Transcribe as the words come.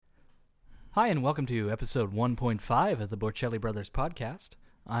Hi, and welcome to episode 1.5 of the Borchelli Brothers podcast.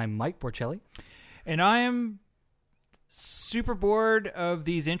 I'm Mike Borchelli. And I am super bored of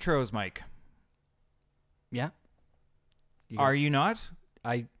these intros, Mike. Yeah? Are you not?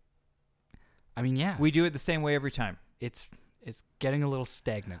 I mean, yeah. We do it the same way every time. It's getting a little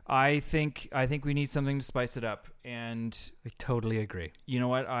stagnant. I think we need something to spice it up. And I totally agree. you know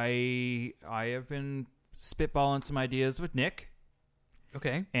what? I have been spitballing some ideas with Nick.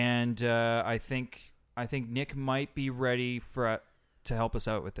 Okay. And I think Nick might be ready to help us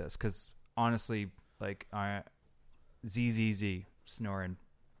out with this, because honestly, like, ZZZ snoring.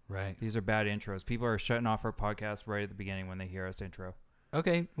 Right. These are bad intros. People are shutting off our podcast right at the beginning when they hear us intro.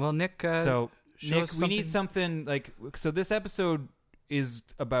 Okay. Well, Nick. Nick, we need something like. So this episode is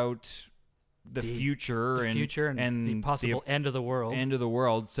about the future and the possible end of the world. End of the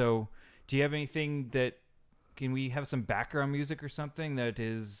world. So, do you have anything that? Can we have some background music or something that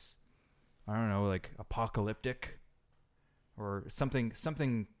is, I don't know, like apocalyptic, or something?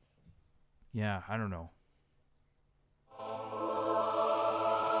 Yeah, I don't know.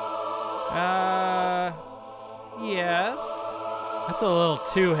 Yes. That's a little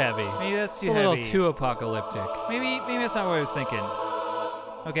too heavy. Maybe that's too heavy. heavy. A little too apocalyptic. Maybe that's not what I was thinking.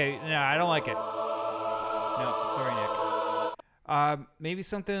 Okay, no, I don't like it. No, sorry, Nick. Maybe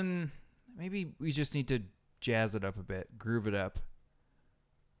something. Maybe we just need to jazz it up a bit, groove it up.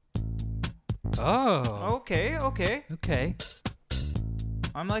 Oh. Okay.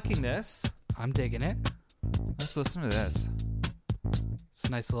 I'm liking this. I'm digging it. Let's listen to this. It's a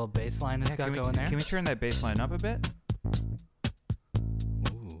nice little bass line it's got going there. Can we turn that bass line up a bit?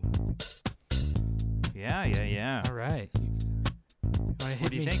 Ooh. Yeah. All right. What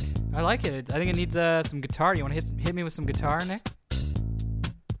do you think? I like it. I think it needs some guitar. You want to hit me with some guitar, Nick?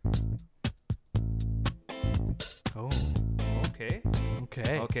 Oh.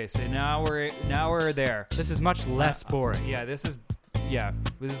 Okay. So now we're there. This is much less boring. Yeah. This is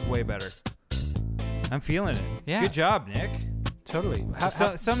way better. I'm feeling it. Yeah. Good job, Nick. Totally.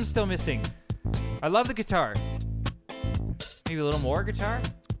 Something's still missing. I love the guitar. Maybe a little more guitar?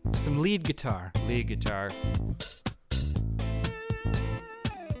 Some lead guitar. Lead guitar.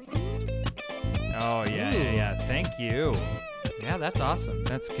 Oh, yeah. Thank you. Yeah, that's awesome.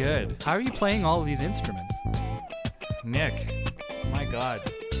 That's good. How are you playing all of these instruments? Nick, my God.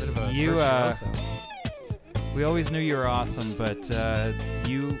 Bit of a virtuoso. We always knew you were awesome, but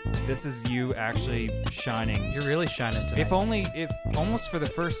this is you actually shining. You're really shining tonight. If almost for the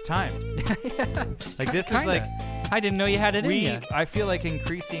first time. Like this Kinda. is like, I didn't know you had it in you. I feel like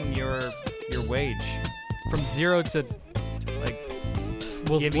increasing your wage from 0 to like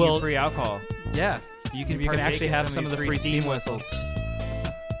giving you free alcohol. Yeah, you can actually have some of the free steam whistles.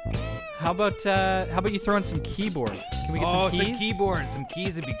 How about you throw in some keyboard? Can we get some keys? Some keyboard, some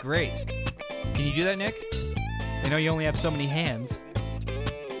keys would be great. Can you do that, Nick? I know you only have so many hands.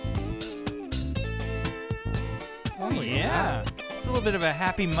 Oh yeah, it's a little bit of a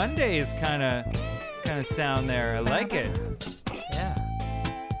Happy Mondays kind of sound there. I like it. Yeah.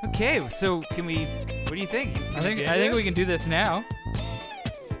 Okay, so can we? What do you think? I think we can do this now.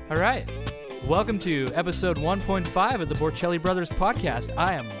 All right. Welcome to episode 1.5 of the Borchelli Brothers podcast.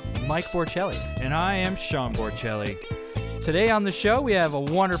 I am Mike Borchelli. And I am Sean Borchelli. Today on the show, we have a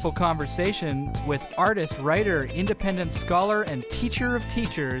wonderful conversation with artist, writer, independent scholar, and teacher of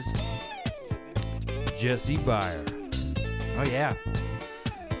teachers, Jessie Beier. Oh, yeah.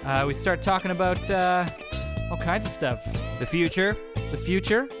 We start talking about all kinds of stuff. The future,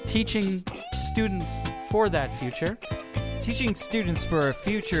 teaching students for that future. Teaching students for a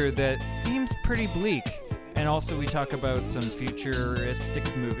future that seems pretty bleak. And also we talk about some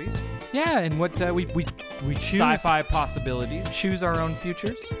futuristic movies. Yeah, and what we choose. Sci-fi possibilities. Choose our own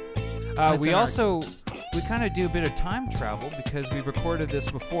futures. We kind of do a bit of time travel because we recorded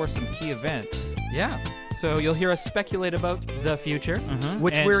this before some key events. Yeah. So you'll hear us speculate about the future,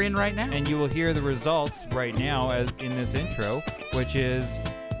 which we're in right now. And you will hear the results right now as in this intro, which is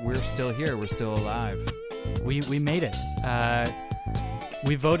we're still here. We're still alive. We made it.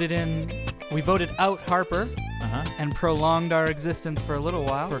 We voted out Harper and prolonged our existence for a little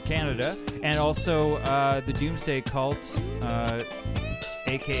while. For Canada. And also the Doomsday Cult,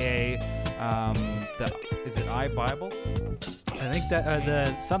 a.k.a. Is it iBible? I think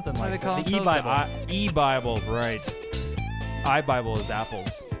that something like that. The e-Bible. E-Bible, right. iBible is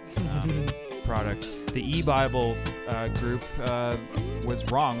Apple's product. The e-Bible group was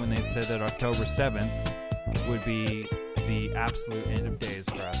wrong when they said that October 7th would be the absolute end of days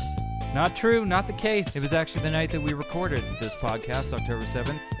for us. Not true, not the case. It was actually the night that we recorded this podcast, October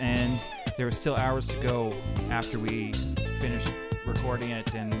 7th, and there were still hours to go after we finished recording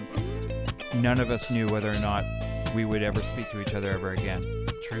it, and none of us knew whether or not we would ever speak to each other ever again.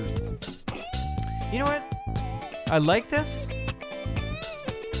 Truth. You know what? I like this.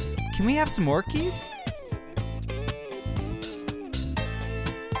 Can we have some more keys?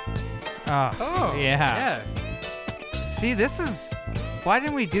 Oh, yeah. See, this is... Why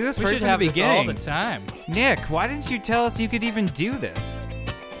didn't we do this We right should from have the this beginning? all the time. Nick, why didn't you tell us you could even do this?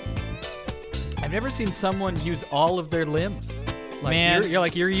 I've never seen someone use all of their limbs. Like Man.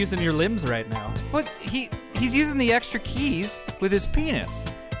 you're using your limbs right now. But he's using the extra keys with his penis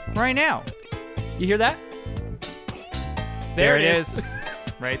right now. You hear that? There it is.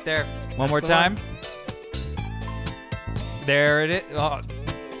 Right there. One more the time. There it is. Oh.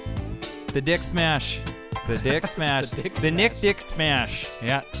 The dick smash. The dick smash. the Nick Dick smash.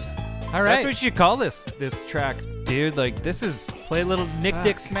 Yeah. All right. That's what you should call this track, dude. Like, this is... Play a little Nick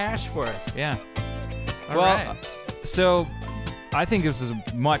Dick smash for us. Yeah. All well, right. So I think this is a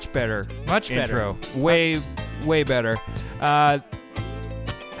much better intro. better. Way better.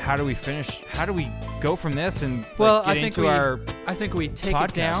 How do we finish? How do we go from this and get into our I think we take podcast?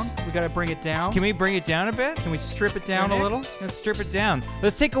 it down. We got to bring it down. Can we bring it down a bit? Can we strip it down a Nick? little? Let's strip it down.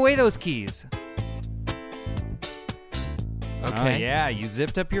 Let's take away those keys. Okay. Oh, yeah, you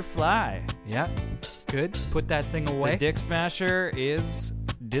zipped up your fly. Yeah. Good. Put that thing away. The dick smasher is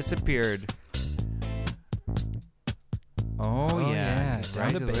disappeared. Oh yeah. Down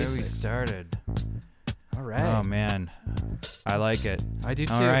Right to to where we basics. started. All right. Oh man, I like it. I do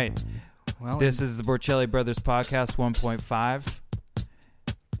too. All right. Well, This is the Borchelli Brothers Podcast 1.5.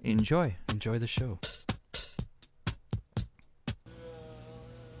 Enjoy. enjoy the show.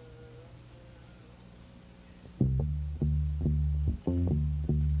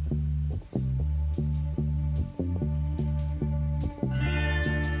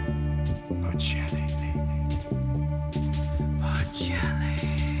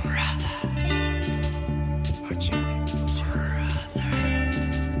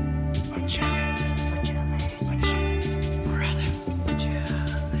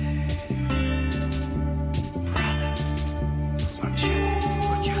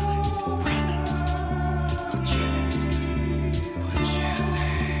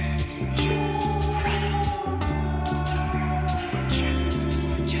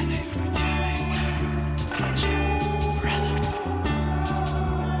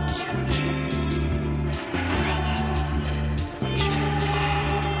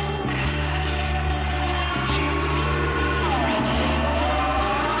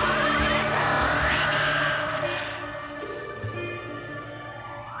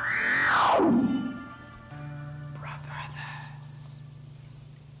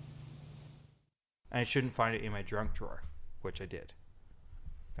 I shouldn't find it in my junk drawer, which I did.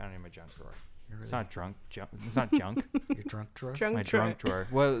 Found it in my junk drawer. It's not junk. It's not junk. Your drunk drawer? My drunk drawer.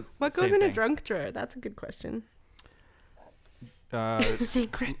 Well, it's What the goes same in a thing. drunk drawer? That's a good question.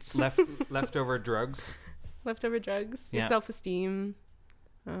 Secrets. Leftover drugs. Leftover drugs. Yeah. Your self-esteem.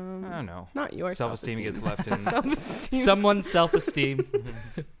 I don't know. Not your Self-esteem gets left in. Self-esteem. Someone's self-esteem.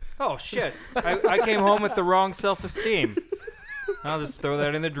 Oh shit! I came home with the wrong self-esteem. I'll just throw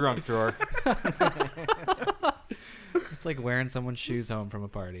that in the drunk drawer. It's like wearing someone's shoes home from a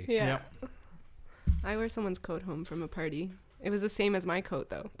party. Yeah. Yep. I wear someone's coat home from a party. It was the same as my coat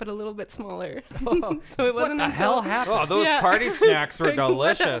though, but a little bit smaller. Oh, So it wasn't what the until hell happened? Oh, those Yeah. party snacks were Like, what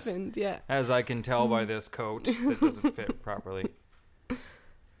delicious. happened? Yeah. As I can tell by this coat that doesn't fit properly.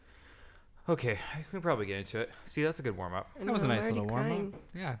 Okay, we can probably get into it. See, that's a good warm-up. I That was a know, I'm nice already little warm crying. up.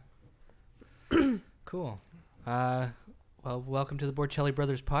 Yeah. Cool. Well, welcome to the Borchelli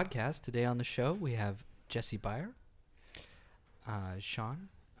Brothers Podcast. Today on the show we have Jessie Beier. Sean,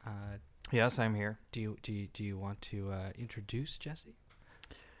 Yes, I'm here. do you want to introduce Jessie?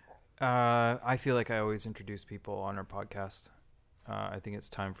 I feel like I always introduce people on our podcast. I think it's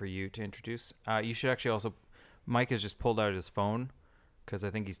time for you to introduce. You should actually also... Mike has just pulled out his phone because I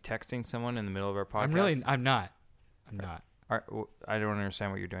think he's texting someone in the middle of our podcast. I'm not. I don't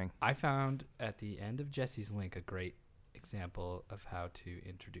understand what you're doing. I found at the end of Jessie's link a great example of how to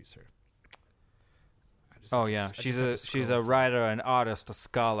introduce her. She's a writer, an artist, a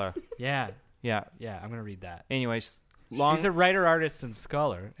scholar. Yeah. Yeah. I'm gonna read that. Anyways, She's a writer, artist, and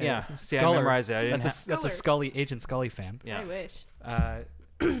scholar. Yeah. See, I Scholar. memorized it. I didn't That's a Scully, Agent Scully fan. yeah. I wish.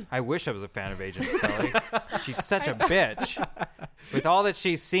 I wish I was a fan of Agent Scully. She's such a bitch. With all that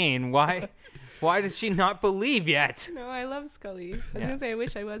she's seen, why does she not believe yet? No, I love Scully. I was Yeah. gonna say I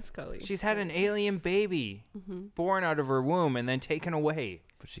wish I was Scully. She's had an alien baby born out of her womb and then taken away.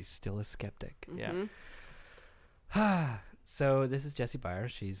 But she's still a skeptic. Mm-hmm. Yeah. So this is Jessie Beier.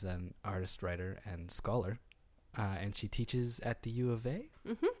 She's an artist, writer, and scholar, and she teaches at the U of A.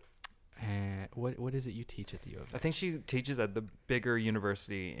 Mm-hmm. What is it you teach at the U of I think she teaches at the bigger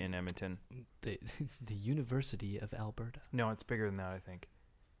university in Edmonton. the University of Alberta? No, it's bigger than that, I think.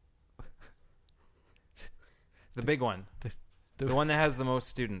 The big one. The one that has the most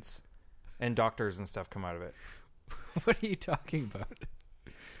students and doctors and stuff come out of it. What are you talking about?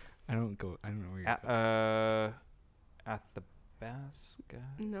 I don't know where you're going. Athabasca?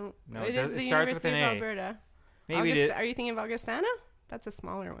 No, it is the starts with University an of A. Alberta. Maybe Are you thinking of Augustana? That's a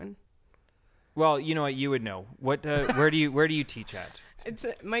smaller one. Well, you know what? You would know. What? Where do you teach at?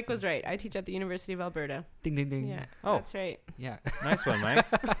 Mike was right. I teach at the University of Alberta. Ding, ding, ding. Yeah, Oh. that's right. Yeah. Nice one, Mike.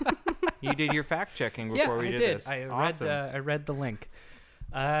 You did your fact checking before we did this. Awesome. I read the link.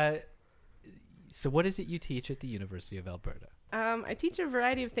 So what is it you teach at the University of Alberta? I teach a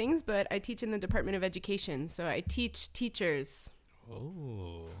variety of things, but I teach in the Department of Education. So I teach teachers.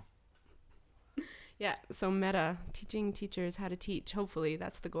 Oh. Yeah, so teaching teachers how to teach. Hopefully,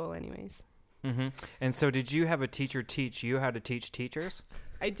 that's the goal anyways. Mm-hmm. And so did you have a teacher teach you how to teach teachers?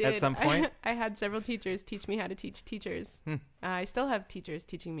 I did. At some point? I had several teachers teach me how to teach teachers. I still have teachers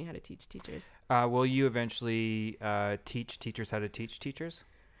teaching me how to teach teachers. Will you eventually teach teachers how to teach teachers?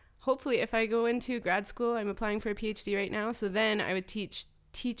 Hopefully, if I go into grad school, I'm applying for a PhD right now, so then I would teach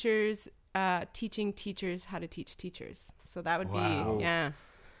teachers, teaching teachers how to teach teachers. So that would be, yeah.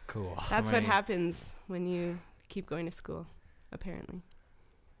 Cool. That's what happens when you keep going to school, apparently.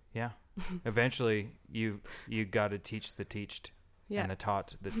 Yeah. Eventually, you got to teach the teached and the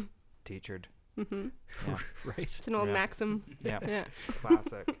taught the teachered. Mm-hmm. Yeah. Right. It's an old maxim. Yeah. Yeah.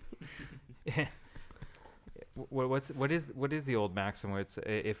 Classic. What is the old maxim where it's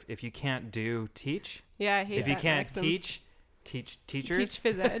if you can't do, teach? Yeah, I hate if that you can't maxim. teach teachers. Teach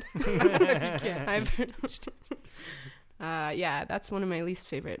phys ed. Yeah. I've heard. Yeah, that's one of my least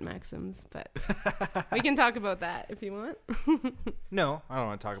favorite maxims, but we can talk about that if you want. No, I don't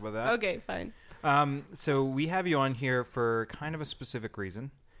want to talk about that. Okay, fine. So we have you on here for kind of a specific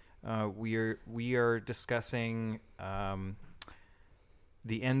reason. We are discussing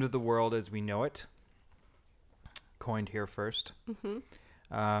the end of the world as we know it. Coined here first.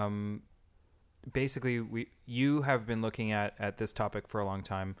 Mm-hmm. Basically, you have been looking at this topic for a long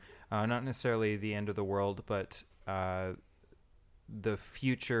time. Not necessarily the end of the world, but the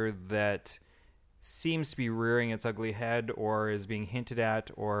future that seems to be rearing its ugly head or is being hinted at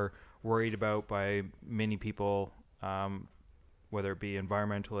or worried about by many people, whether it be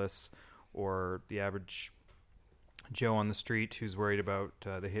environmentalists or the average Joe on the street who's worried about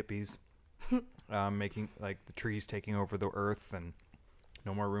the hippies making like the trees taking over the earth and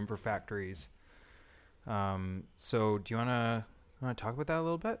no more room for factories. So do you want to talk about that a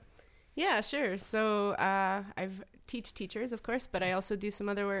little bit? Yeah, sure. So I've teach teachers, of course, but I also do some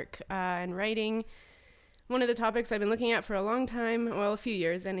other work in writing. One of the topics I've been looking at for a long time, well, a few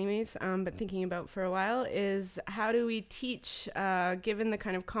years anyways, but thinking about for a while, is how do we teach, given the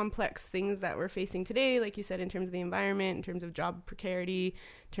kind of complex things that we're facing today, like you said, in terms of the environment, in terms of job precarity,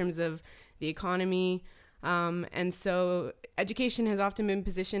 in terms of the economy. And so education has often been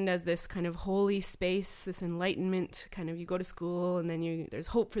positioned as this kind of holy space, this enlightenment, kind of you go to school and then there's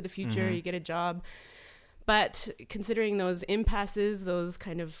hope for the future, you get a job. But considering those impasses, those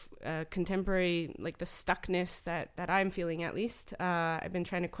kind of contemporary, like the stuckness that I'm feeling at least, I've been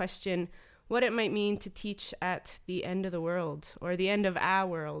trying to question what it might mean to teach at the end of the world or the end of our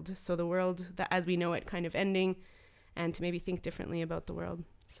world. So the world that as we know it kind of ending, and to maybe think differently about the world.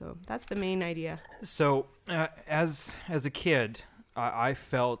 So that's the main idea. So as a kid, I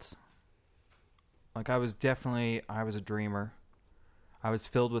felt like I was a dreamer. I was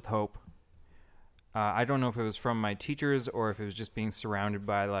filled with hope. I don't know if it was from my teachers or if it was just being surrounded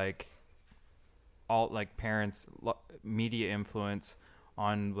by all parents, media influence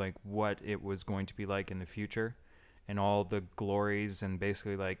on what it was going to be like in the future and all the glories and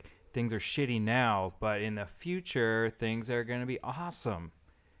basically things are shitty now, but in the future things are going to be awesome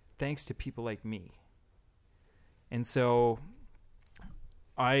thanks to people like me. And so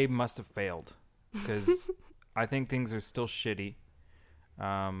I must have failed because I think things are still shitty.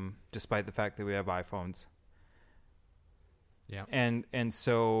 Despite the fact that we have iPhones. Yeah. And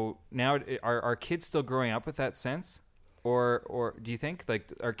so now are kids still growing up with that sense? Or do you think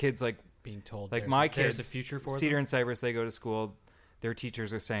are kids being told my kids, there's a future for Cedar them? and Cypress, they go to school, their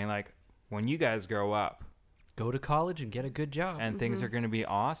teachers are saying when you guys grow up, go to college and get a good job and things are going to be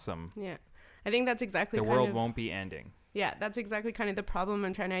awesome. Yeah. I think that's exactly the world won't be ending. Yeah, that's exactly kind of the problem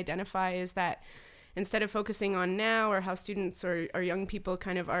I'm trying to identify is that instead of focusing on now or how students or young people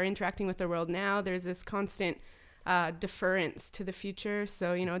kind of are interacting with the world now, there's this constant deference to the future.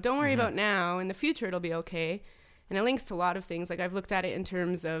 So, don't worry about now. In the future, it'll be okay. And it links to a lot of things. I've looked at it in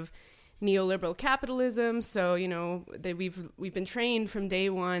terms of neoliberal capitalism. So, you know, we've been trained from day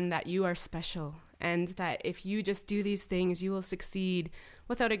one that you are special and that if you just do these things, you will succeed,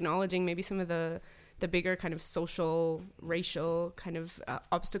 without acknowledging maybe some of the bigger kind of social, racial kind of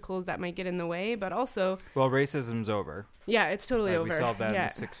obstacles that might get in the way, but also... Well, racism's over. Yeah, it's totally over. We solved that in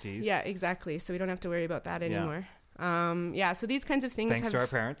the 60s. Yeah, exactly. So we don't have to worry about that anymore. So these kinds of things Thanks to our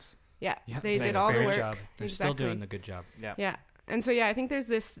parents. Yeah, Yep. they did all the work. Job. They're still doing the good job. Yeah. And so, I think there's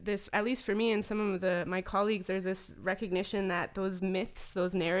this, at least for me and some of my colleagues, there's this recognition that those myths,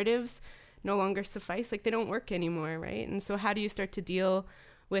 those narratives no longer suffice. Like, they don't work anymore, right? And so how do you start to deal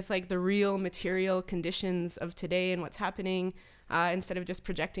with, like, the real material conditions of today and what's happening instead of just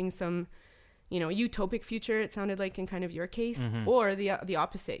projecting some, you know, utopic future, it sounded like in kind of your case, or the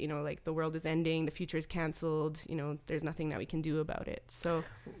opposite, you know, like the world is ending, the future is canceled, you know, there's nothing that we can do about it. So,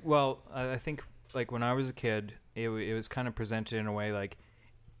 well, I think, like, when I was a kid, it was kind of presented in a way like,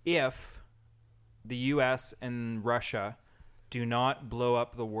 if the U.S. and Russia do not blow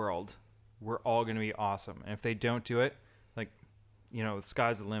up the world, we're all going to be awesome. And if they don't do it, like, you know, the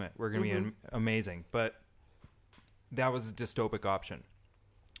sky's the limit. We're going to be amazing. But that was a dystopic option.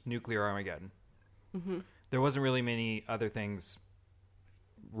 Nuclear Armageddon. There wasn't really many other things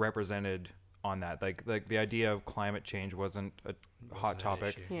represented on that. Like the idea of climate change wasn't a hot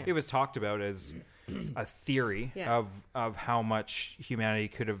topic. Yeah. It was talked about as a theory of how much humanity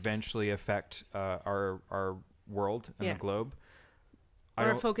could eventually affect our world and the globe.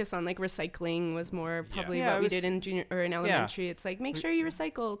 Our focus on, like, recycling was more probably what we did in junior or in elementary. It's like, make sure you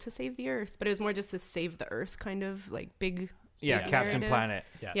recycle to save the earth, but it was more just to save the earth kind of like big Captain narrative. Planet.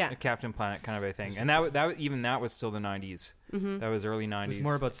 Yeah. A Captain Planet kind of a thing. And that was still the 90s. That was early 90s. It was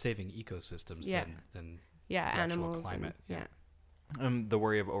more about saving ecosystems than the animals climate. The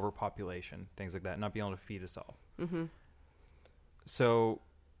worry of overpopulation, things like that, not being able to feed us all. So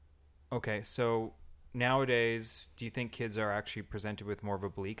nowadays, do you think kids are actually presented with more of a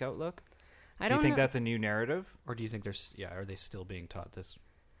bleak outlook? Do you think that's a new narrative? Or do you think are they still being taught this?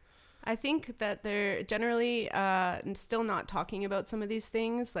 I think that they're generally still not talking about some of these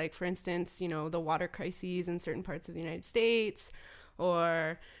things. Like, for instance, you know, the water crises in certain parts of the United States,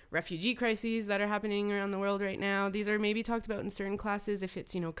 or refugee crises that are happening around the world right now. These are maybe talked about in certain classes if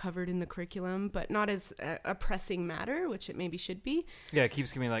it's, you know, covered in the curriculum, but not as a pressing matter, which it maybe should be. Yeah, it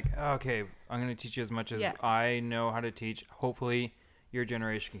keeps giving me like, okay, I'm going to teach you as much as I know how to teach. Hopefully your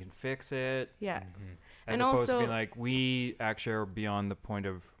generation can fix it. Yeah. As and opposed also, to being like, we actually are beyond the point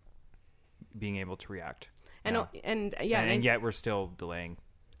of being able to react. And yet we're still delaying.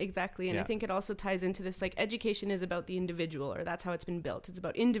 Exactly. And I think it also ties into this, like, education is about the individual, or that's how it's been built. It's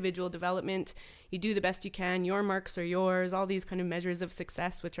about individual development. You do the best you can. Your marks are yours. All these kind of measures of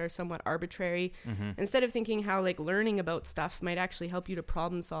success, which are somewhat arbitrary. Instead of thinking how, like, learning about stuff might actually help you to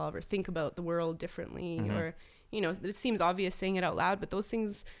problem solve or think about the world differently. Or, you know, it seems obvious saying it out loud, but those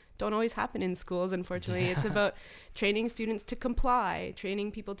things don't always happen in schools, unfortunately. It's about training students to comply,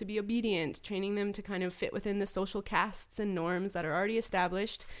 training people to be obedient, training them to kind of fit within the social castes and norms that are already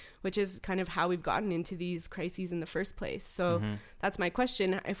established, which is kind of how we've gotten into these crises in the first place. So that's my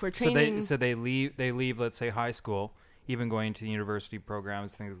question. If we're training... So they leave, let's say, high school, even going to university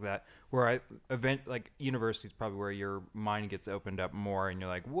programs, things like that, where university is probably where your mind gets opened up more and you're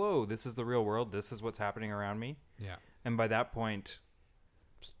like, whoa, this is the real world. This is what's happening around me. Yeah. And by that point...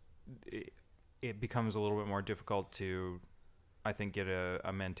 It becomes a little bit more difficult to, I think, get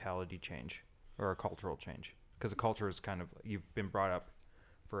a mentality change or a cultural change, because a culture is kind of, you've been brought up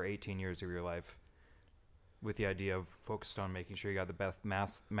for 18 years of your life with the idea of focused on making sure you got the best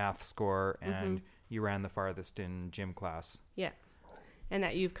math score and you ran the farthest in gym class. Yeah. And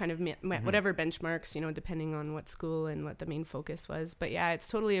that you've kind of met whatever benchmarks, you know, depending on what school and what the main focus was. But yeah, it's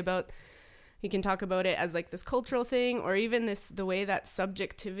totally about... You can talk about it as like this cultural thing, or even the way that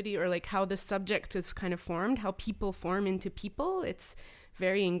subjectivity, or like how the subject is kind of formed, how people form into people. It's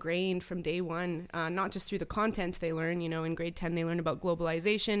very ingrained from day one, not just through the content they learn. You know, in grade 10, they learn about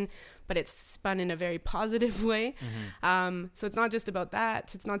globalization, but it's spun in a very positive way. So it's not just about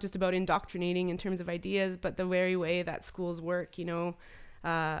that. It's not just about indoctrinating in terms of ideas, but the very way that schools work, you know,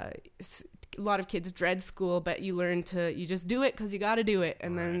 a lot of kids dread school, but you just do it because you got to do it.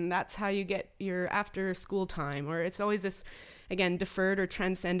 And then that's how you get your after school time. Or it's always this, again, deferred or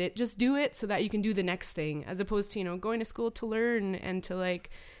transcend it. Just do it so that you can do the next thing, as opposed to, you know, going to school to learn and to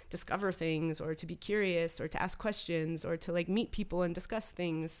like discover things, or to be curious, or to ask questions, or to like meet people and discuss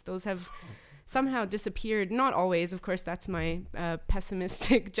things. Those have somehow disappeared. Not always, of course, that's my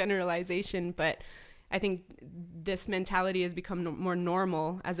pessimistic generalization, but I think this mentality has become more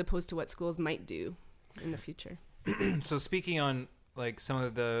normal, as opposed to what schools might do in the future. So speaking on like some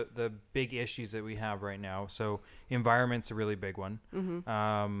of the big issues that we have right now. So environment's a really big one.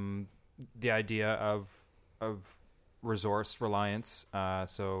 Mm-hmm. The idea of resource reliance,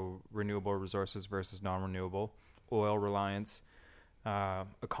 so renewable resources versus non-renewable, oil reliance,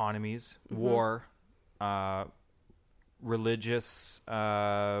 economies, war, religious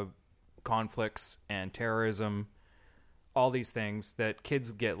conflicts and terrorism, all these things that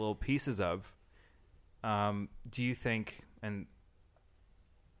kids get little pieces of. Do you think that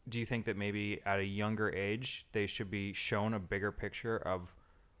maybe at a younger age they should be shown a bigger picture of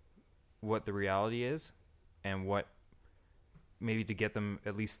what the reality is, and what maybe to get them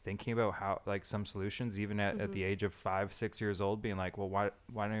at least thinking about how, like, some solutions even at the age of 5-6 years old, being like, well, why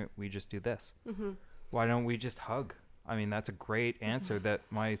don't we just do this? Why don't we just hug? I mean, that's a great answer that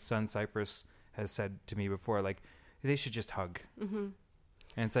my son Cypress has said to me before, like, they should just hug. And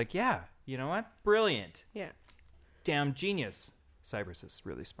it's like, yeah, you know what, brilliant, damn genius. Cypress is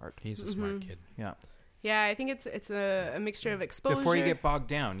really smart. He's a smart kid. Yeah, I think it's a mixture of exposure. Before you get bogged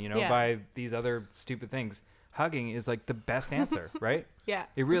down, by these other stupid things, hugging is like the best answer, right? Yeah.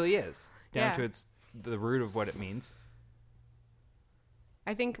 It really is. Down to the root of what it means.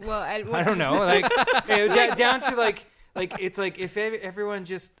 I think, well, I don't know. Like, down to like it's like if everyone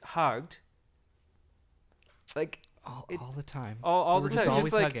just hugged, like all the time. All the just time. Always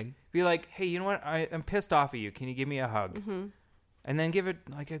just like, hugging. Be like, hey, you know what? I'm pissed off at you. Can you give me a hug? And then give a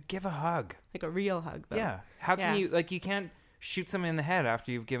hug. Like a real hug, though. Yeah. How can you, like, you can't shoot someone in the head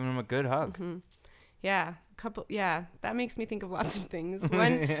after you've given them a good hug. Yeah. That makes me think of lots of things.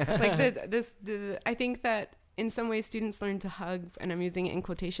 One, like I think that in some ways students learn to hug, and I'm using it in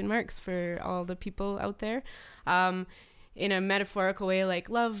quotation marks for all the people out there, in a metaphorical way, like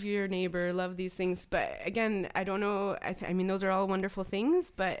love your neighbor, love these things. But again, I don't know. I mean, those are all wonderful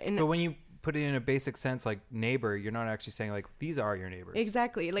things, but when you put it in a basic sense, like neighbor, you're not actually saying like these are your neighbors.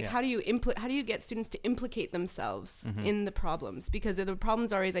 Exactly. Like how do you get students to implicate themselves in the problems? Because the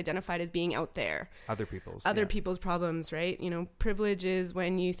problems are always identified as being out there. Other people's problems, right? Privilege is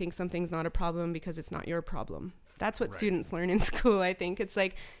when you think something's not a problem because it's not your problem. That's what students learn in school, I think. It's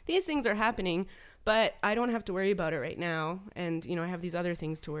like, these things are happening, but I don't have to worry about it right now. And, I have these other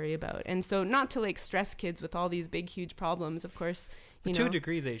things to worry about. And so not to like stress kids with all these big, huge problems, of course. To a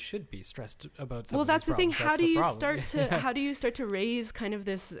degree, they should be stressed about some. Well, of that's these the thing. problems. How do you start to raise kind of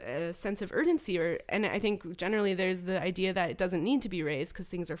this sense of urgency? And I think generally there's the idea that it doesn't need to be raised because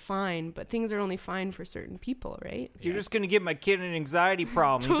things are fine, but things are only fine for certain people, right? You're just going to give my kid an anxiety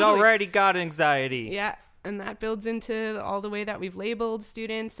problem. Totally. He's already got anxiety. Yeah. And that builds into all the way that we've labeled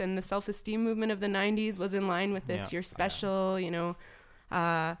students, and the self-esteem movement of the 90s was in line with this. You're special,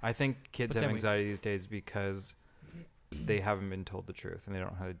 I think kids have anxiety these days because they haven't been told the truth and they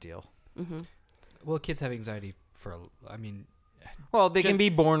don't know how to deal. Well, kids have anxiety well, they can be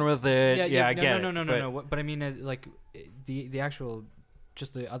born with it. I get it. No. But I mean, like the actual,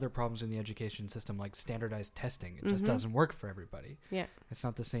 just the other problems in the education system, like standardized testing, it just doesn't work for everybody. Yeah. It's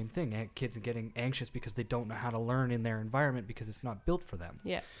not the same thing. Kids are getting anxious because they don't know how to learn in their environment because it's not built for them.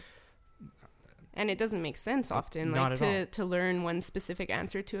 Yeah. And it doesn't make sense often, Not like to learn one specific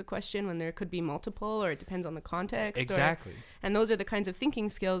answer to a question when there could be multiple, or it depends on the context. Exactly. And those are the kinds of thinking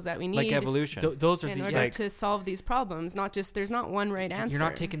skills that we need, like evolution. Those are in order to solve these problems. There's not one right answer. You're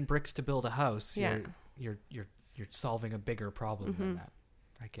not taking bricks to build a house. Yeah. You're solving a bigger problem than that.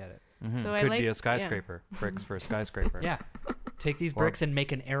 I get it. So could be a skyscraper. Bricks for a skyscraper. Yeah. Take these bricks and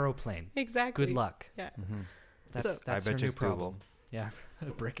make an aeroplane. Exactly. Good luck. Yeah. That's I bet your you new it's problem. Yeah. A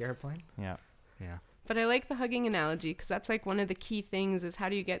brick airplane? Yeah. Yeah. But I like the hugging analogy because that's like one of the key things is how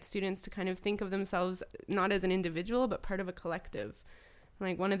do you get students to kind of think of themselves not as an individual but part of a collective.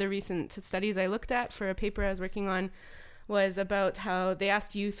 Like one of the recent studies I looked at for a paper I was working on was about how they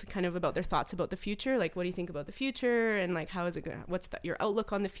asked youth kind of about their thoughts about the future, like what do you think about the future, and like how is it what's your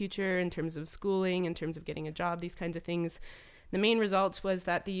outlook on the future in terms of schooling, in terms of getting a job, these kinds of things. The main result was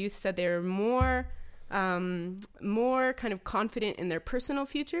that the youth said they were more kind of confident in their personal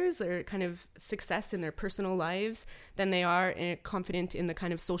futures, their kind of success in their personal lives, than they are confident in the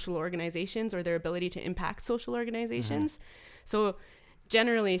kind of social organizations or their ability to impact social organizations. So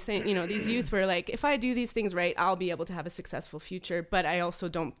generally saying, these youth were like, if I do these things right, I'll be able to have a successful future. But I also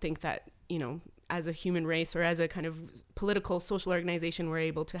don't think that, as a human race or as a kind of political social organization, we're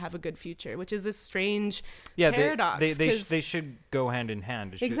able to have a good future, which is a strange paradox. They should go hand in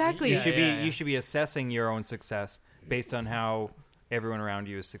hand. Exactly. You should be assessing your own success based on how everyone around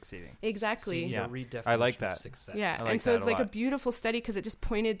you is succeeding. Exactly. Yeah. I like that. Success. Yeah. And so it's like a beautiful study because it just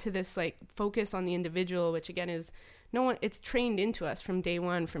pointed to this like focus on the individual, which again is no one, it's trained into us from day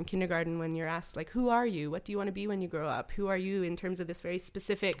one, from kindergarten, when you're asked, like, who are you? What do you want to be when you grow up? Who are you in terms of this very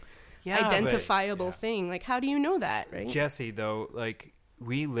specific, identifiable thing? Like, how do you know that, right? Jessie, though, like,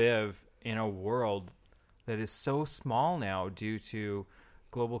 we live in a world that is so small now due to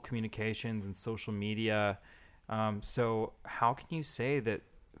global communications and social media. So how can you say that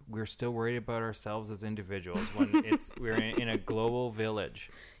we're still worried about ourselves as individuals when we're in a global village?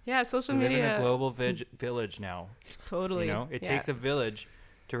 Yeah, social we media. live in a global village now. Totally. You know, it takes a village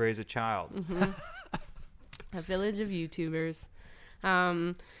to raise a child. Mm-hmm. A village of YouTubers.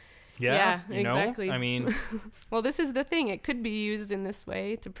 Yeah, exactly. I mean, well, this is the thing. It could be used in this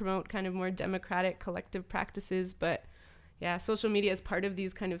way to promote kind of more democratic collective practices, but yeah, social media is part of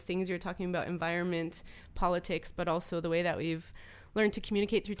these kind of things you're talking about, environment, politics, but also the way that we've learned to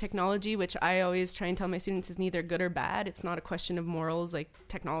communicate through technology, which I always try and tell my students is neither good or bad. It's not a question of morals, like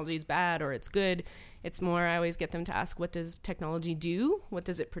technology is bad or it's good. It's more, I always get them to ask, what does technology do? What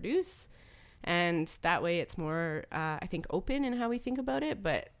does it produce? And that way it's more, I think, open in how we think about it.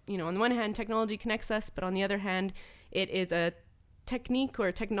 But, you know, on the one hand, technology connects us, but on the other hand, it is a technique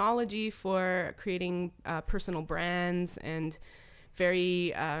or technology for creating personal brands and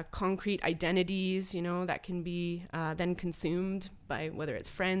very concrete identities, you know, that can be then consumed by whether it's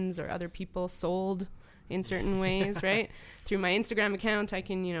friends or other people, sold in certain ways, right? Through my Instagram account, I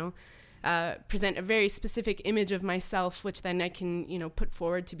can, you know, present a very specific image of myself, which then I can, you know, put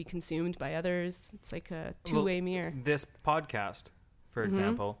forward to be consumed by others. It's like a two-way mirror. This podcast, for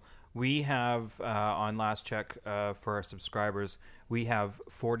example, we have, on last check for our subscribers, we have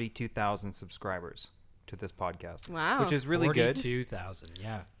 42,000 subscribers to this podcast. Wow. Which is really good. 42,000,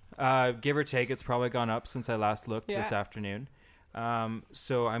 yeah. Give or take, it's probably gone up since I last looked this afternoon.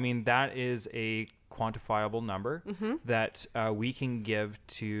 So, I mean, that is a quantifiable number that we can give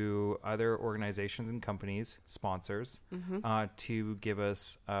to other organizations and companies, sponsors, to give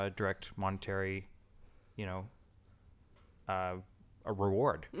us a direct monetary, you know, a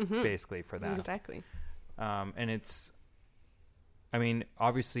reward, basically, for that. Exactly. And it's, I mean,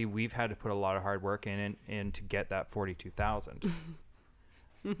 obviously, we've had to put a lot of hard work in to get that 42,000.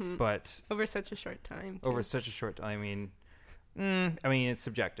 But over such a short time. Over such a short time, I mean, it's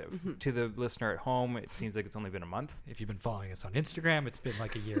subjective. To the listener at home, it seems like it's only been a month. If you've been following us on Instagram, it's been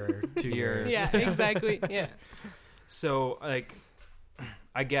like a year or 2 years. Yeah, exactly. Yeah. So, like,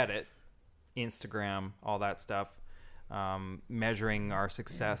 I get it. Instagram, all that stuff. Measuring our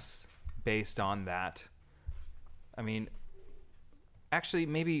success based on that. I mean, actually,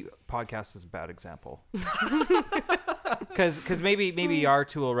 maybe podcast is a bad example. Because maybe our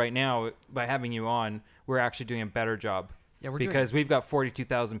tool right now, by having you on, we're actually doing a better job. Yeah, because we've got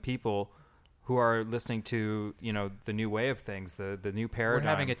 42,000 people who are listening to, you know, the new way of things, the new paradigm. We're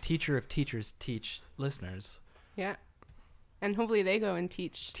having a teacher of teachers teach listeners. Yeah. And hopefully they go and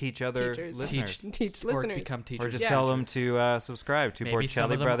teach other teachers. listeners. Teach or listeners. become teachers. Or just tell them to subscribe to Maybe some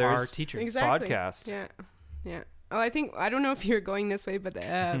Borchelli of them Brothers are teachers. Exactly. podcast. Yeah. Yeah. Oh, I don't know if you're going this way, but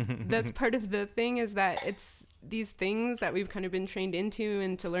that's part of the thing is that it's these things that we've kind of been trained into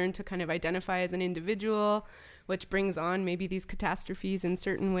and to learn to kind of identify as an individual, which brings on maybe these catastrophes in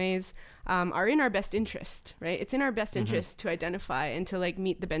certain ways, are in our best interest, right? It's in our best interest to identify and to like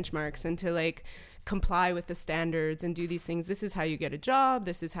meet the benchmarks and to like comply with the standards and do these things. This is how you get a job.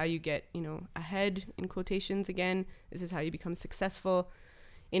 This is how you get, you know, ahead in quotations again. This is how you become successful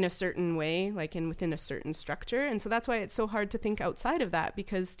in a certain way, like within a certain structure. And so that's why it's so hard to think outside of that,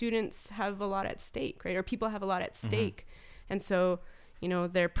 because students have a lot at stake, right? Or people have a lot at stake. And so, you know,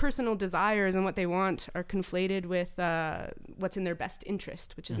 their personal desires and what they want are conflated with what's in their best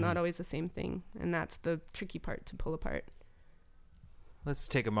interest, which is not always the same thing. And that's the tricky part to pull apart. Let's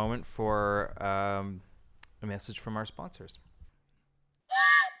take a moment for a message from our sponsors.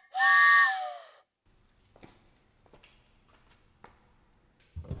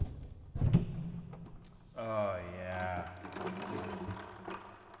 Oh, yeah.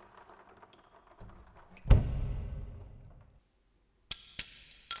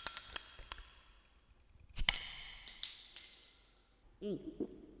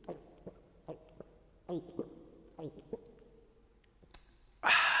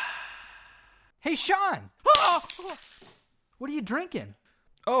 Hey, Sean! What are you drinking?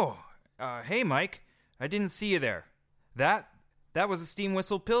 Oh, hey, Mike. I didn't see you there. That was a Steam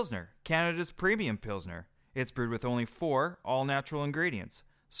Whistle Pilsner, Canada's premium Pilsner. It's brewed with only 4 all-natural ingredients: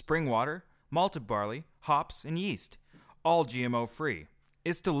 spring water, malted barley, hops, and yeast. All GMO-free.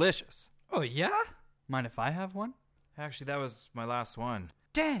 It's delicious. Oh, yeah? Mind if I have one? Actually, that was my last one.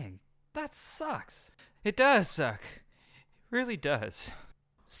 Dang, that sucks. It does suck. It really does.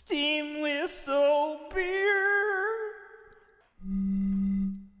 Steam Whistle Beer.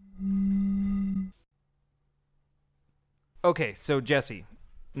 Okay, so Jesse,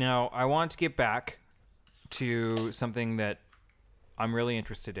 now I want to get back to something that I'm really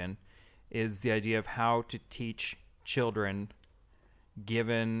interested in, is the idea of how to teach children,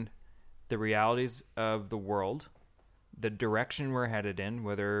 given the realities of the world, the direction we're headed in,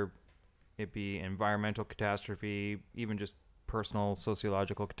 whether it be environmental catastrophe, even just personal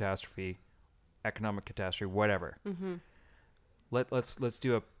sociological catastrophe, economic catastrophe, whatever. Mm-hmm. Let's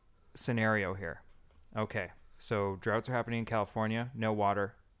do a scenario here. Okay. So droughts are happening in California, no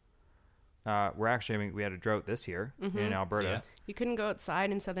water. We had a drought this year in Alberta. Yeah. You couldn't go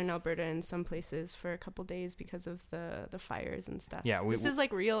outside in southern Alberta in some places for a couple days because of the fires and stuff. Yeah, this is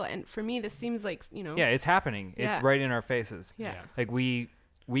like real, and for me, this seems like, Yeah, it's happening. Yeah. It's right in our faces. Yeah. Like we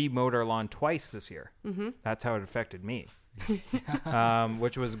mowed our lawn twice this year. Mm-hmm. That's how it affected me,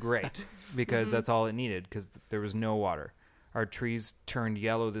 which was great because that's all it needed because there was no water. Our trees turned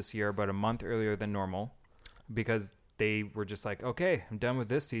yellow this year about a month earlier than normal because they were just like, okay, I'm done with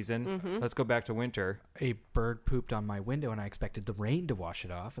this season. Let's go back to winter. A bird pooped on my window, and I expected the rain to wash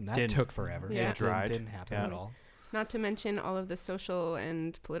it off, and that Didn't. took forever. Yeah. It Dried. didn't happen Yeah. at all. Not to mention all of the social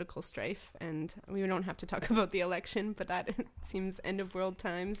and political strife, and we don't have to talk about the election, but that seems end of world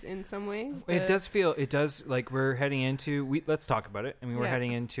times in some ways. It does like we're heading into, let's talk about it. I mean, we're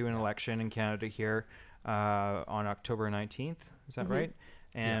heading into an election in Canada here on October 19th. Is that right?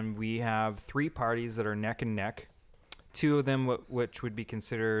 And we have 3 parties that are neck and neck. 2 of them, which would be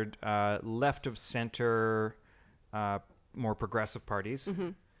considered left of center, more progressive parties.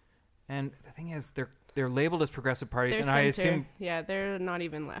 And the thing is, they're labeled as progressive parties, They're and I center. assume, Yeah, they're not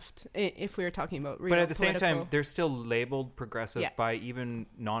even left. If we were talking about real but at the same time, political- they're still labeled progressive Yeah. by even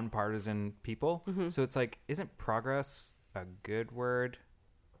nonpartisan people. So it's like, isn't progress a good word?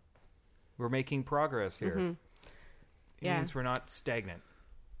 We're making progress here. It Yeah. means we're not stagnant.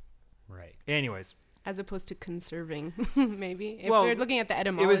 Right. Anyways, as opposed to conserving, maybe. If Well, we're looking at the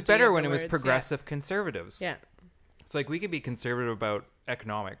etymology, it was better of when the it was words, progressive conservatives. Yeah. It's like we could be conservative about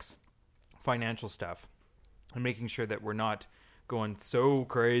economics, financial stuff, and making sure that we're not going so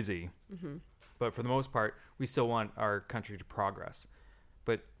crazy. But for the most part, we still want our country to progress.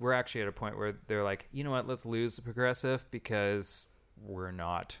 But we're actually at a point where they're like, you know what, let's lose the progressive because we're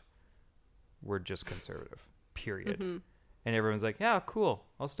not. We're just conservative, period. And everyone's like, yeah, cool.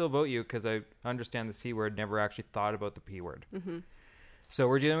 I'll still vote you because I understand the C word, never actually thought about the P word. So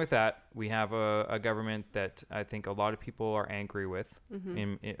we're dealing with that. We have a government that I think a lot of people are angry with.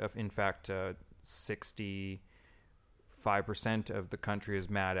 In fact, 65% of the country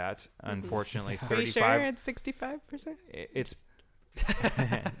is mad at. Unfortunately, Are you sure 35. it's 65%? It's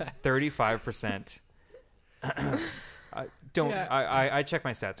 35%. I checked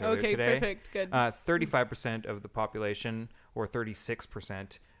my stats earlier Okay, today. perfect. Good. 35% of the population, or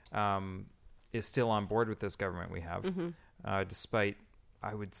 36%, is still on board with this government we have, despite,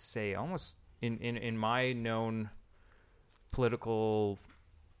 I would say, almost in my known political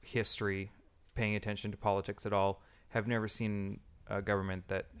history, paying attention to politics at all, have never seen a government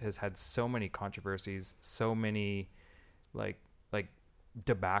that has had so many controversies, so many like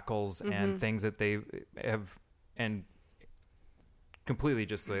debacles and things that they have, and completely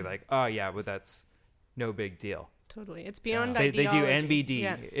just like, oh yeah, but that's no big deal. Totally. It's beyond They ideology. do NBD.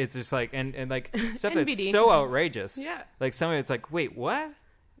 Yeah. It's just like and like stuff that's NBD. so outrageous. Yeah. Like some of it's like, wait, what?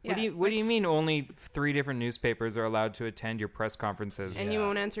 Yeah, What do you mean only 3 different newspapers are allowed to attend your press conferences? And you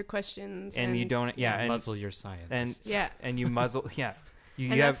won't answer questions. And you don't and muzzle your scientists. and you muzzle you And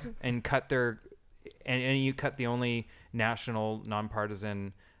have that's- and cut their and you cut the only national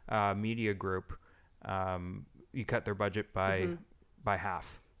nonpartisan media group, you cut their budget by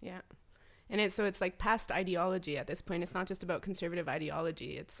half. Yeah. And it's like past ideology at this point. It's not just about conservative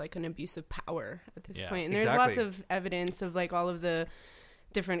ideology. It's like an abuse of power at this point. And there's lots of evidence of like all of the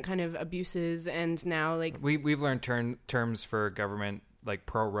different kind of abuses, and now like we've learned terms for government like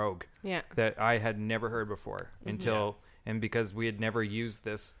prorogue that I had never heard before until and because we had never used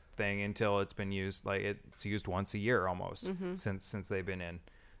this thing until it's been used, like it's used once a year almost since they've been in,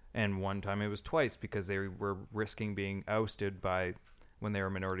 and one time it was twice because they were risking being ousted by when they were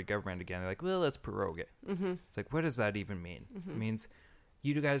minority government again. They're like, well, let's prorogue it. It's like, what does that even mean? It means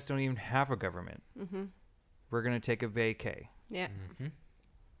you guys don't even have a government. We're gonna take a vacay.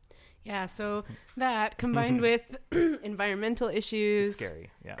 Yeah, so that combined with environmental issues, It's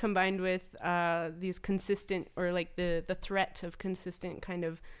scary. Yeah. combined with these consistent, or like the threat of consistent kind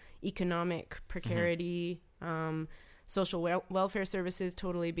of economic precarity, social welfare services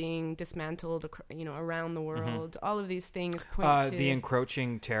totally being dismantled, around the world. All of these things point to the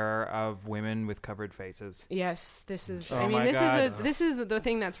encroaching terror of women with covered faces. Yes, this is. Oh this is the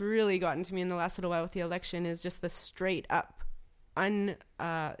thing that's really gotten to me in the last little while with the election is just the straight up.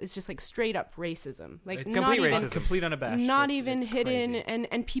 It's just like straight up racism, like It's not complete even racism. Complete unabashed. not It's even hidden. crazy.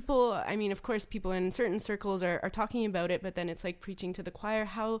 And people, I mean, of course, people in certain circles are talking about it, but then it's like preaching to the choir.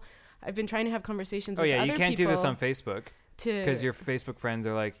 How I've been trying to have conversations with other you can't do people this on Facebook because to your Facebook friends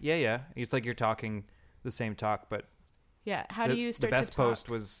are like, yeah. It's like you're talking the same talk, but how do you start the best to talk? post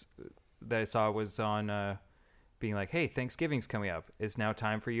was that I saw was on being like, hey, Thanksgiving's coming up. It's now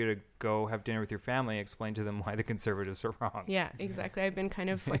time for you to go have dinner with your family and explain to them why the conservatives are wrong. Yeah, exactly. I've been kind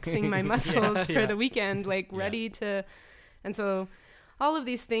of flexing my muscles for the weekend, like ready to. And so all of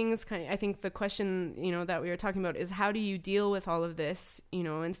these things I think the question, that we were talking about is how do you deal with all of this,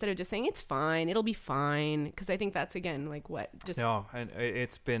 instead of just saying it's fine, it'll be fine. Because I think that's, again, like what just. No, and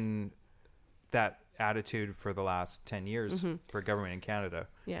it's been that attitude for the last 10 years for government in Canada.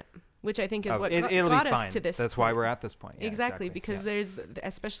 Yeah. Which I think is what it'll got be us fine. to this That's point. why we're at this point. Yeah, exactly, because there's,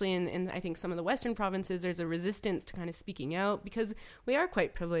 especially in I think some of the Western provinces, there's a resistance to kind of speaking out because we are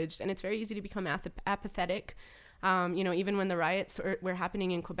quite privileged and it's very easy to become apathetic. Even when the riots were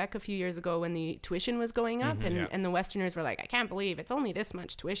happening in Quebec a few years ago when the tuition was going up and the Westerners were like, I can't believe it's only this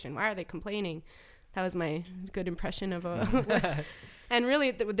much tuition. Why are they complaining? That was my good impression of a... And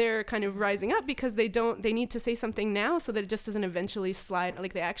really, they're kind of rising up because they need to say something now so that it just doesn't eventually slide.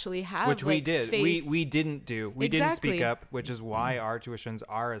 Like they actually have, which we did. Faith. We didn't do. We didn't speak up, which is why our tuitions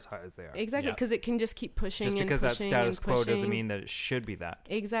are as high as they are. Exactly, because it can just keep pushing. Just because that status quo doesn't mean that it should be that.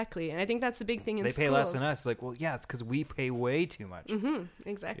 Exactly, and I think that's the big thing in they schools. pay less than us. Like, well, yeah, it's because we pay way too much.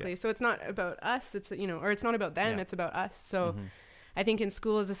 Exactly. Yeah. So it's not about us. It's or it's not about them. Yeah. It's about us. So. I think in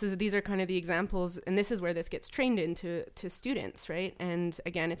schools, these are kind of the examples, and this is where this gets trained into students, right? And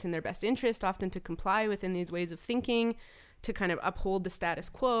again, it's in their best interest often to comply within these ways of thinking, to kind of uphold the status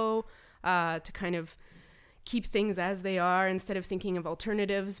quo, to kind of keep things as they are instead of thinking of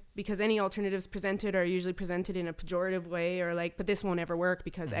alternatives, because any alternatives presented are usually presented in a pejorative way or like, but this won't ever work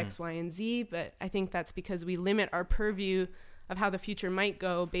because X, Y, and Z. But I think that's because we limit our purview of how the future might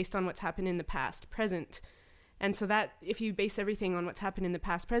go based on what's happened in the past, present. And so that if you base everything on what's happened in the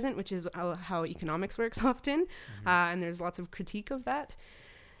past, present, which is how economics works often, and there's lots of critique of that,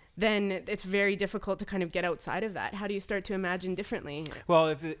 then it's very difficult to kind of get outside of that. How do you start to imagine differently? Well,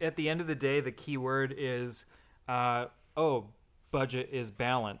 if at the end of the day, the key word is, budget is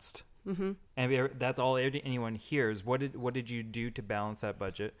balanced. And that's all anyone hears. What did you do to balance that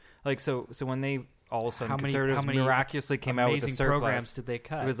budget? Like, so when they all of a sudden conservatives miraculously came out with a surplus, programs did they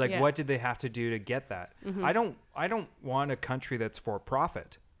cut? It was like, what did they have to do to get that? I don't want a country that's for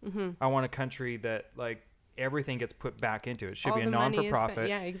profit. I want a country that like everything gets put back into it. It should be a non-for-profit.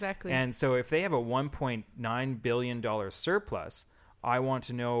 Yeah, exactly. And so if they have a $1.9 billion surplus, I want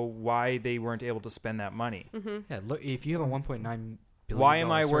to know why they weren't able to spend that money. Yeah, look, if you have a $1.9 billion why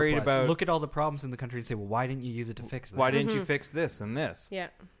am I worried surplus, about... Look at all the problems in the country and say, well, why didn't you use it to fix that? Why didn't you fix this and this? Yeah,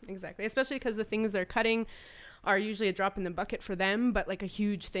 exactly. Especially because the things they're cutting are usually a drop in the bucket for them, but like a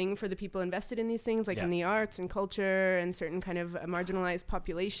huge thing for the people invested in these things, like in the arts and culture and certain kind of marginalized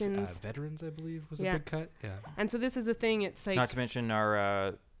populations. Veterans, I believe, was a big cut. Yeah. And so this is the thing. It's like... Not to mention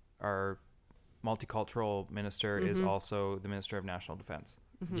our multicultural minister is also the Minister of National Defense.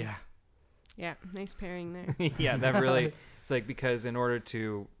 Yeah. Yeah, nice pairing there. Yeah, that really... It's like, because in order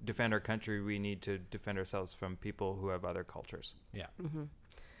to defend our country, we need to defend ourselves from people who have other cultures. Yeah.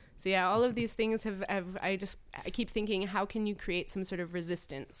 So yeah, all of these things I keep thinking, how can you create some sort of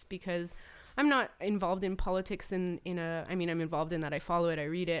resistance? Because I'm not involved in politics I'm involved in that. I follow it, I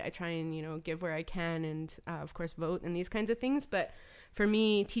read it, I try and, give where I can and, of course, vote and these kinds of things. But for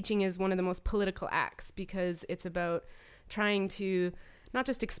me, teaching is one of the most political acts because it's about trying to not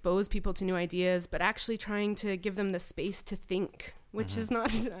just expose people to new ideas, but actually trying to give them the space to think, which is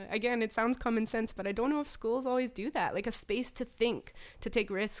not, again, it sounds common sense, but I don't know if schools always do that. Like a space to think, to take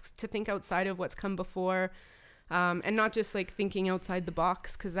risks, to think outside of what's come before, and not just like thinking outside the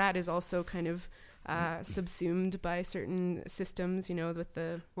box, because that is also kind of subsumed by certain systems, with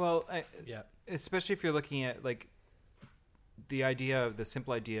the... Well, especially if you're looking at like the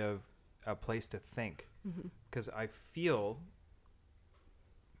simple idea of a place to think, because I feel...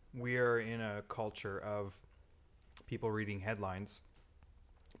 we're in a culture of people reading headlines,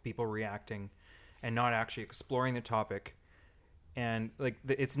 people reacting, and not actually exploring the topic. And like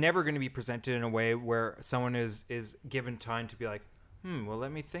it's never going to be presented in a way where someone is given time to be like, well,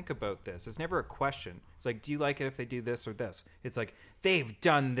 let me think about this. It's never a question. It's like, do you like it if they do this or this? It's like, they've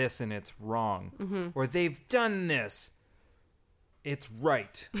done this and it's wrong. Or they've done this it's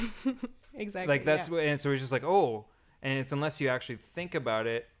right. Exactly. Like that's what, and so it's just like, oh, and it's unless you actually think about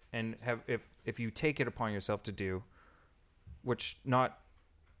it and if you take it upon yourself to do, which not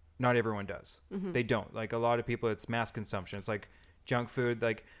everyone does. Mm-hmm. They don't. Like a lot of people, it's mass consumption. It's like junk food,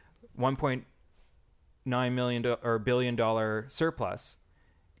 like $1.9 billion surplus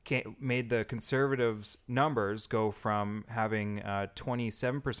made the conservatives' numbers go from having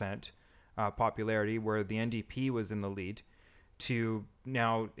 27% popularity, where the NDP was in the lead, to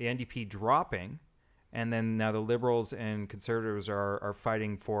now the NDP dropping, and then now the Liberals and Conservatives are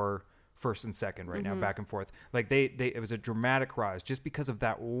fighting for first and second right now, back and forth. Like it was a dramatic rise just because of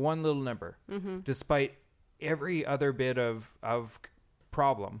that one little number, despite every other bit of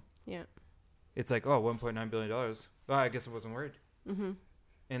problem. Yeah. It's like, oh, $1.9 billion. Well, I guess I wasn't worried. Mm-hmm.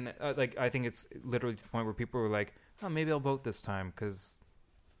 And like, I think it's literally to the point where people were like, oh, maybe I'll vote this time because,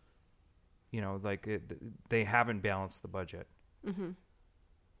 like they haven't balanced the budget. Mm-hmm.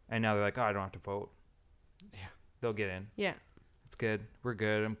 And now they're like, oh, I don't have to vote. Yeah. They'll get in. Yeah. It's good. We're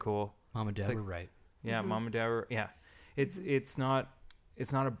good. I'm cool. Mom and Dad were right. Yeah, Mom and Dad were. Yeah, it's not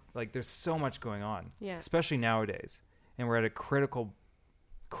a like. There's so much going on. Yeah. Especially nowadays, and we're at a critical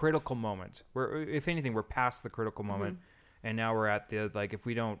moment. Where, if anything, we're past the critical moment, and now we're at the like. If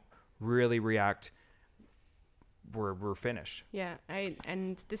we don't really react, we're finished. Yeah.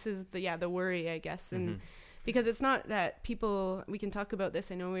 And this is the worry, I guess, and. Because it's not that people, we can talk about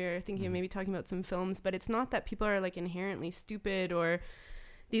this. I know we were thinking of maybe talking about some films, but it's not that people are like inherently stupid or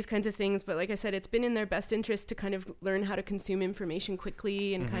these kinds of things. But like I said, it's been in their best interest to kind of learn how to consume information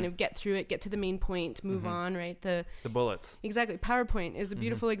quickly and kind of get through it, get to the main point, move on, right? The bullets. Exactly. PowerPoint is a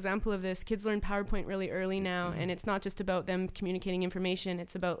beautiful example of this. Kids learn PowerPoint really early now, and it's not just about them communicating information.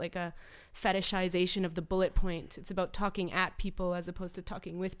 It's about like a fetishization of the bullet point. It's about talking at people as opposed to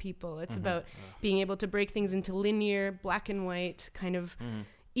talking with people. It's about being able to break things into linear, black and white kind of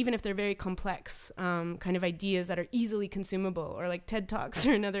even if they're very complex, kind of ideas that are easily consumable, or like TED Talks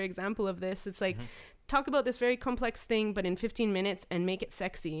are another example of this. It's like, talk about this very complex thing, but in 15 minutes and make it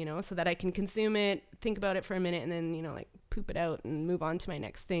sexy, so that I can consume it, think about it for a minute, and then, like poop it out and move on to my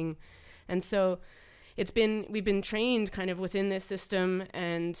next thing. And so we've been trained kind of within this system,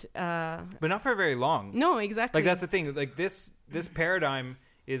 and but not for very long. No, exactly. Like that's the thing. Like this paradigm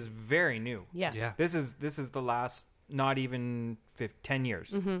is very new. Yeah. This is the last not even 10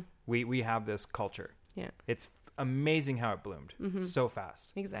 years. We have this culture. Yeah. It's amazing how it bloomed so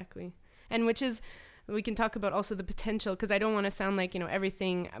fast. Exactly. And which is, we can talk about also the potential, because I don't want to sound like,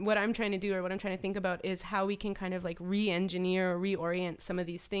 everything. What I'm trying to do, or what I'm trying to think about, is how we can kind of like re-engineer or reorient some of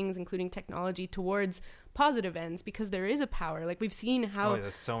these things, including technology, towards positive ends, because there is a power. Like we've seen how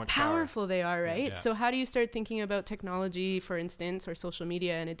so much powerful they are, right? Yeah. So how do you start thinking about technology, for instance, or social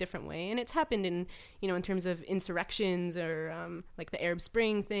media in a different way? And it's happened in, in terms of insurrections, or like the Arab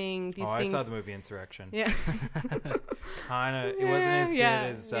Spring thing. These things. I saw the movie Insurrection. Yeah. Kind of. It wasn't as good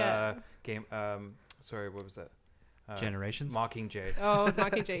as Game. Sorry, what was that? Generations? Mockingjay. Oh,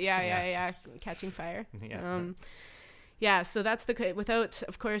 Mockingjay. Yeah. Catching Fire. Yeah. So that's without,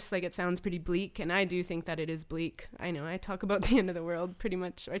 of course, like it sounds pretty bleak, and I do think that it is bleak. I know. I talk about the end of the world pretty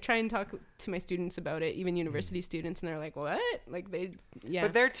much. I try and talk to my students about it, even university students, and they're like, "What?" Like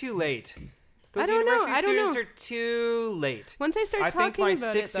But they're too late. Those I don't university know. students are too late. Once I start talking about it, I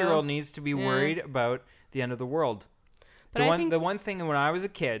think my 6-year-old needs to be worried about the end of the world. But the one thing when I was a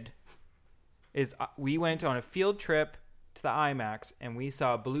kid is we went on a field trip to the IMAX and we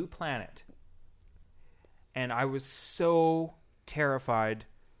saw Blue Planet. And I was so terrified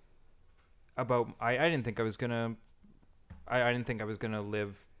about I didn't think I was gonna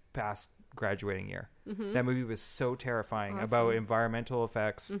live past graduating year. That movie was so terrifying about environmental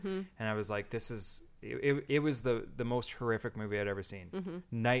effects, and I was like, it was the most horrific movie I'd ever seen.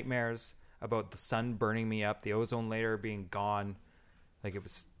 Nightmares about the sun burning me up, the ozone layer being gone. Like it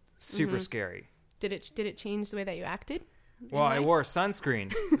was super scary. Did it change the way that you acted? Well, I wore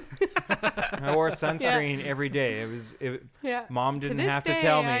sunscreen. I wore sunscreen every day. Mom didn't have to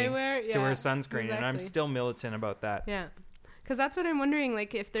tell me to wear sunscreen, and I'm still militant about that. Yeah. Because that's what I'm wondering,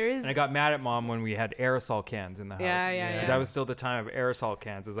 like, if there is... And I got mad at Mom when we had aerosol cans in the house. Yeah. Because that was still the time of aerosol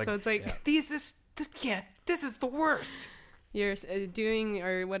cans. It's like, so it's like... This is the worst. You're doing,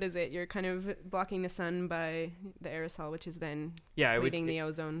 or what is it? You're kind of blocking the sun by the aerosol, which is then depleting the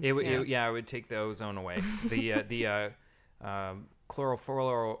ozone. It would take the ozone away. The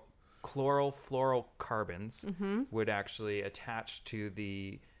chlorofluorocarbons would actually attach to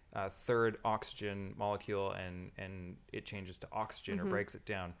the third oxygen molecule, and it changes to oxygen or breaks it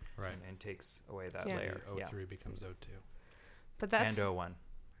down, and takes away that layer. O3 becomes O2. But that's and O1.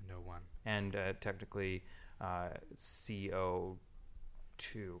 And O1. And technically CO2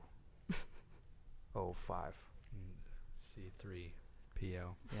 C3PO.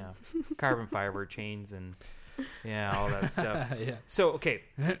 Yeah. Carbon fiber chains and all that stuff. Yeah. So, okay.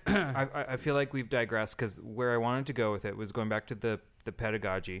 I feel like we've digressed because where I wanted to go with it was going back to the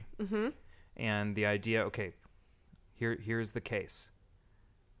pedagogy and the idea, okay, here's the case.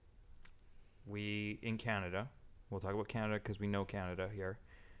 We, in Canada, we'll talk about Canada because we know Canada here.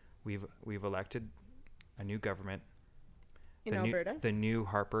 We've elected a new government. In Alberta? The new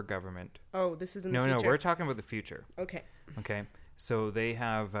Harper government. Oh, this is in the future? No, we're talking about the future. Okay. So they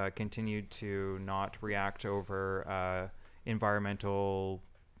have continued to not react over environmental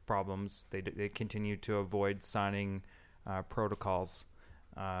problems. They continue to avoid signing protocols.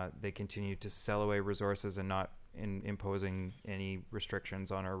 They continue to sell away resources and not imposing any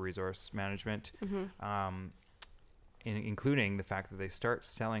restrictions on our resource management, including the fact that they start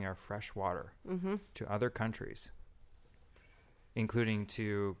selling our fresh water to other countries, including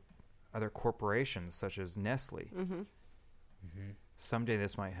to other corporations such as Nestle. Someday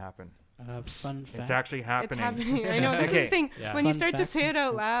this might happen. Fun fact. It's actually happening. It's happening. I know. This is the thing. Yeah. When you Fun start to fact. say it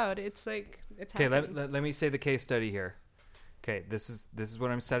out loud, it's like, it's happening. Let me say the case study here. Okay, this is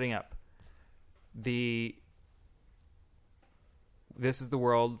what I'm setting up. This is the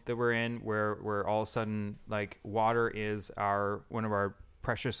world that we're in, where all of a sudden, like, water is one of our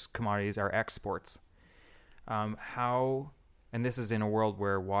precious commodities, our exports. And this is in a world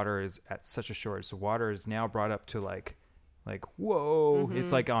where water is at such a shortage. So water is now brought up to like whoa,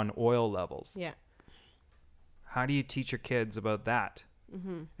 it's like on oil levels. Yeah. How do you teach your kids about that?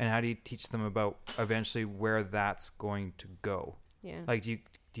 And how do you teach them about eventually where that's going to go? Yeah. Like, do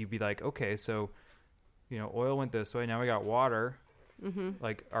you be like, okay, so, oil went this way, now we got water.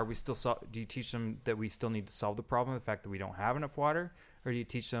 Like, are we still, do you teach them that we still need to solve the problem, the fact that we don't have enough water? Or do you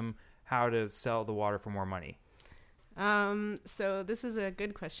teach them how to sell the water for more money? So this is a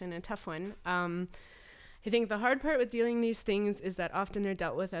good question, a tough one. I think the hard part with dealing these things is that often they're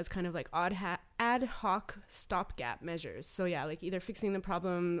dealt with as kind of like ad hoc stopgap measures. So yeah, like either fixing the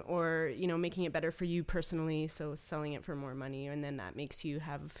problem or, making it better for you personally. So selling it for more money. And then that makes you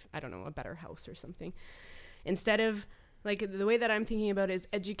have, I don't know, a better house or something. Instead of, like, the way that I'm thinking about it is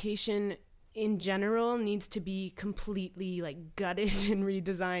education in general needs to be completely like gutted and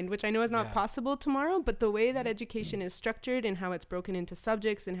redesigned, which I know is not possible tomorrow, but the way that education is structured and how it's broken into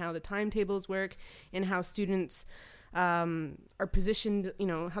subjects and how the timetables work and how students are positioned,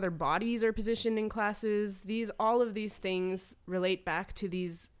 how their bodies are positioned in classes, all of these things relate back to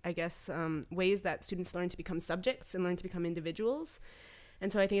these, I guess, ways that students learn to become subjects and learn to become individuals.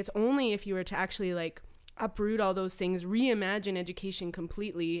 And so I think it's only if you were to actually like uproot all those things, reimagine education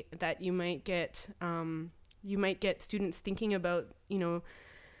completely, that you might get students thinking about,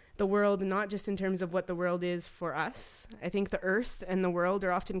 the world, not just in terms of what the world is for us. I think the earth and the world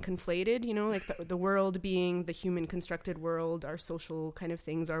are often conflated, like the world being the human constructed world, our social kind of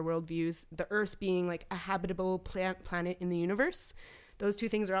things, our worldviews, the earth being like a habitable planet in the universe. Those two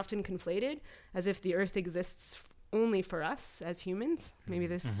things are often conflated as if the earth exists only for us as humans. Maybe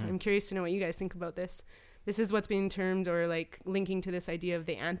I'm curious to know what you guys think about this. This is what's being termed, or like linking to this idea of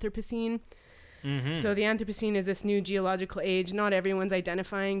the Anthropocene. So the Anthropocene is this new geological age. Not everyone's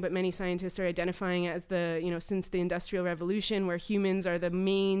identifying, but many scientists are identifying it as since the Industrial Revolution, where humans are the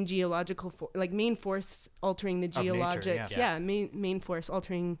main geological, main force altering the geologic, main force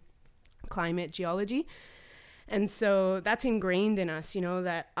altering climate geology. And so that's ingrained in us,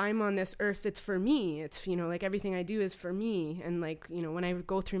 that I'm on this earth, it's for me. It's, like everything I do is for me. And like, when I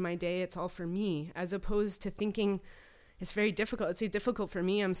go through my day, it's all for me, as opposed to thinking it's very difficult. It's difficult for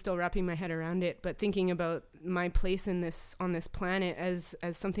me. I'm still wrapping my head around it, but thinking about my place on this planet as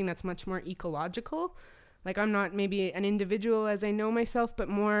something that's much more ecological. Like, I'm not maybe an individual as I know myself, but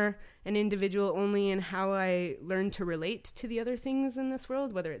more an individual only in how I learn to relate to the other things in this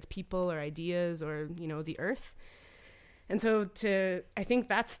world, whether it's people or ideas or, the earth. And so I think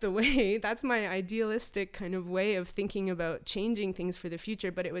that's my idealistic kind of way of thinking about changing things for the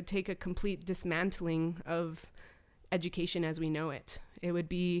future, but it would take a complete dismantling of education as we know it. It would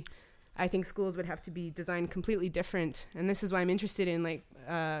be, I think schools would have to be designed completely different. And this is why I'm interested in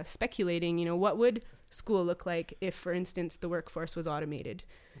speculating, what would school look like if, for instance, the workforce was automated?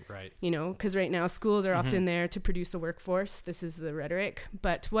 Right. Because right now schools are often there to produce a workforce. This is the rhetoric.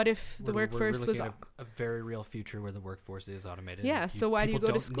 But what if the workforce we're was looking at a very real future where the workforce is automated? Yeah. So why do you go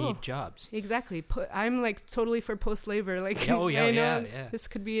to school? Need jobs. Exactly. I'm totally for post-labor. This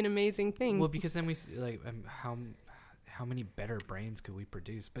could be an amazing thing. Well, because then we how many better brains could we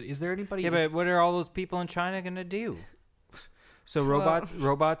produce? But is there anybody? Yeah, but what are all those people in China going to do? So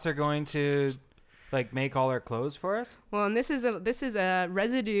robots are going to like make all our clothes for us? Well, and this is a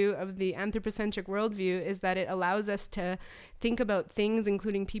residue of the anthropocentric worldview, is that it allows us to think about things,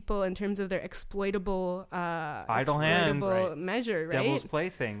 including people, in terms of their exploitable idle hands, measure, right? Devil's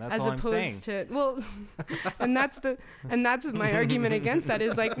plaything. That's as all I'm saying. opposed to, well, and that's my argument against that,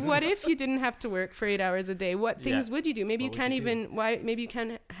 is like, what if you didn't have to work for 8 hours a day? What things would you do? Maybe you can't even. Why? Maybe you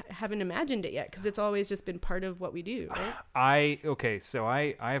can't haven't imagined it yet, because it's always just been part of what we do, right? So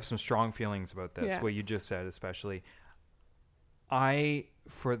I have some strong feelings about this. What you just said, especially.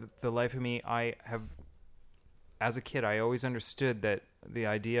 For the life of me, I have, as a kid, I always understood that the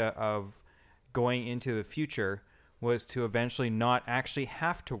idea of going into the future was to eventually not actually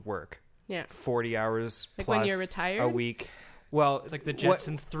have to work 40 hours like plus when you're retired? a week. Well, it's like the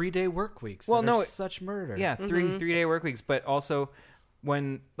Jetsons' 3-day work weeks. Well, no, such murder. Yeah, three-day work weeks. But also,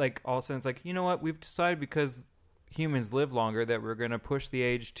 when like all of a sudden it's like, you know what, we've decided because humans live longer that we're going to push the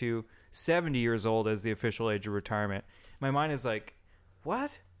age to 70 years old as the official age of retirement. My mind is like,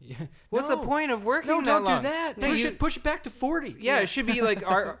 what? Yeah. What's the point of working that don't long? do that. Push it back to 40. Yeah, it should be like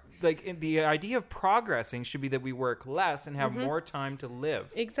the idea of progressing should be that we work less and have more time to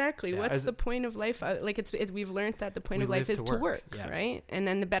live. Exactly. Yeah. What's the point of life? We've learned that the point of life is to work, right? And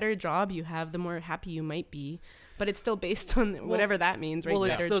then the better job you have, the more happy you might be. But it's still based on whatever that means, right? Well,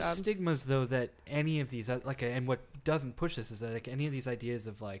 better it's those job. stigmas, though, that any of these, and what doesn't push this is that like any of these ideas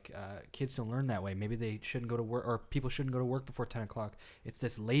of like kids don't learn that way. Maybe they shouldn't go to work, or people shouldn't go to work before 10 o'clock. It's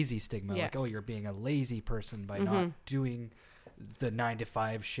this lazy stigma, like, oh, you're being a lazy person by not doing the 9 to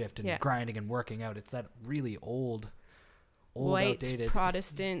 5 shift and grinding and working out. It's that really old white outdated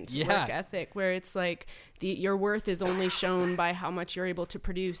Protestant work ethic, where it's like your worth is only shown by how much you're able to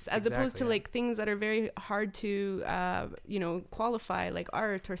produce, as opposed to like things that are very hard to qualify, like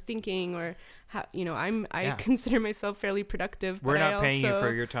art or thinking, or how, I consider myself fairly productive. We're not paying you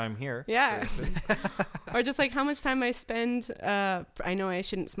for your time here. Yeah. Or just like how much time I spend, I know I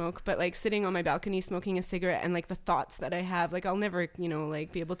shouldn't smoke, but like sitting on my balcony smoking a cigarette, and like the thoughts that I have, like I'll never,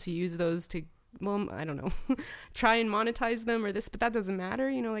 like be able to use those to, well, I don't know, try and monetize them or this, but that doesn't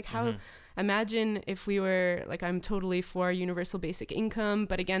matter, like how, imagine if we were like, I'm totally for universal basic income,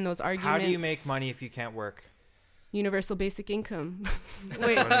 but again, those arguments. How do you make money if you can't work? Universal basic income.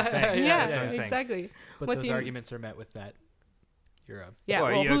 Wait, that's what I'm saying. yeah, that's what I'm saying. Exactly. But what those arguments are met with that. You're a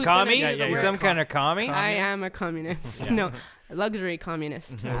are you a commie? You some kind of commie? I am a communist. No, a luxury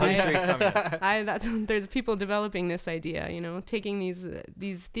communist. Luxury communist. There's people developing this idea, taking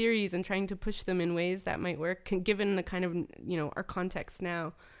these theories and trying to push them in ways that might work, given the kind of, our context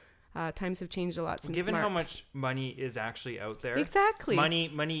now. Times have changed a lot since given Marx. how much money is actually out there. Exactly.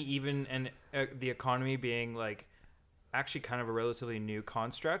 Money even, and the economy being like actually kind of a relatively new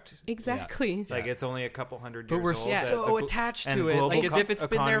construct. Exactly. Like it's only a couple hundred years but we're old. so attached to it, like as if it's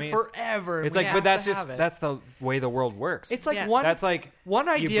been there forever. It's like, but that's the way the world works. It's like one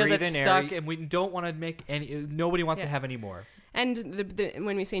idea that's stuck, and we don't want to make any. Nobody wants to have any more. And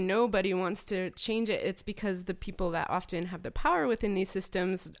when we say nobody wants to change it, it's because the people that often have the power within these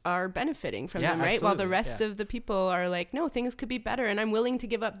systems are benefiting from them, right? Absolutely. While the rest of the people are like, no, things could be better, and I'm willing to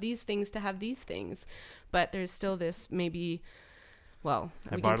give up these things to have these things. But there's still this maybe, well,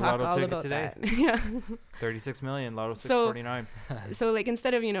 we can talk all about today. that. Yeah. 36 million, Lotto 649. So like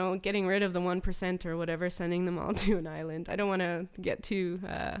instead of, getting rid of the 1% or whatever, sending them all to an island. I don't want to get too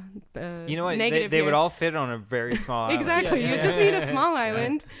you know what? Negative they would all fit on a very small island. Exactly. You just need a small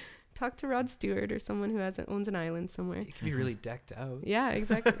island. Talk to Rod Stewart or someone who owns an island somewhere. It can be really decked out. Yeah,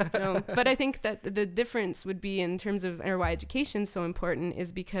 exactly. No. But I think that the difference would be in terms of, or why education is so important,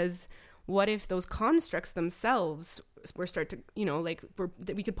 is because what if those constructs themselves were start to,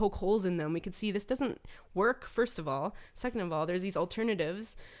 that we could poke holes in them. We could see this doesn't work, first of all. Second of all, there's these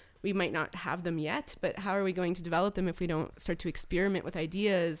alternatives. We might not have them yet, but how are we going to develop them if we don't start to experiment with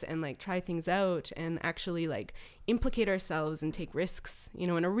ideas and like try things out and actually like implicate ourselves and take risks, in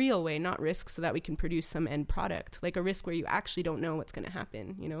a real way, not risks so that we can produce some end product, like a risk where you actually don't know what's going to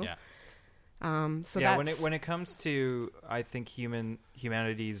happen, Yeah. When it comes to, I think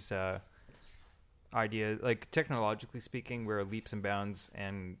humanity's idea, like technologically speaking, we're leaps and bounds,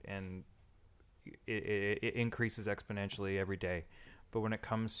 and it increases exponentially every day. But when it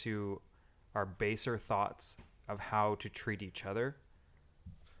comes to our baser thoughts of how to treat each other,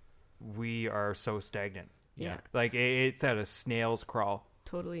 we are so stagnant. Yeah. Like it's at a snail's crawl.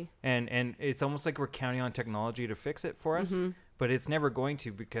 Totally. And it's almost like we're counting on technology to fix it for us, but it's never going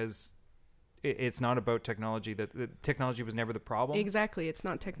to, because it's not about technology. That the technology was never the problem. Exactly. It's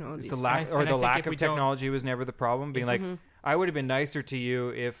not technology. It's the lack of technology was never the problem. Being like, I would have been nicer to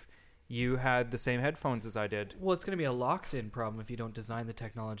you if you had the same headphones as I did. Well, it's going to be a locked-in problem if you don't design the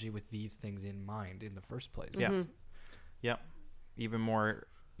technology with these things in mind in the first place. Yeah. Yeah. Even more,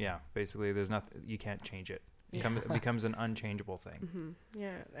 basically there's nothing, you can't change it. It becomes an unchangeable thing.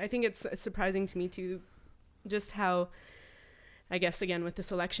 Yeah. I think it's surprising to me too, just how, I guess, again, with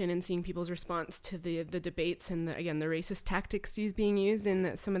this election and seeing people's response to the debates and, the racist tactics being used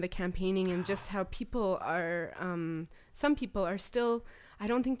in some of the campaigning, and just how people are, some people are still, I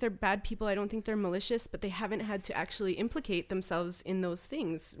don't think they're bad people, I don't think they're malicious, but they haven't had to actually implicate themselves in those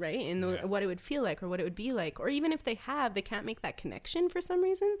things, right? In what it would feel like or what it would be like. Or even if they have, they can't make that connection for some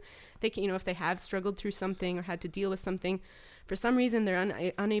reason. They can, if they have struggled through something or had to deal with something, for some reason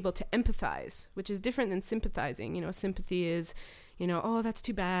they're unable to empathize, which is different than sympathizing. Sympathy is, oh, that's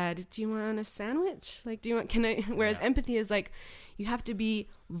too bad. Do you want a sandwich? Like, whereas empathy is like, you have to be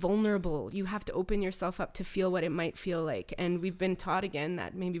vulnerable. You have to open yourself up to feel what it might feel like. And we've been taught again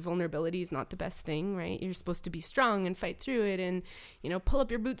that maybe vulnerability is not the best thing, right? You're supposed to be strong and fight through it and, pull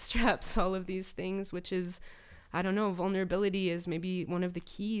up your bootstraps, all of these things, which is, I don't know, vulnerability is maybe one of the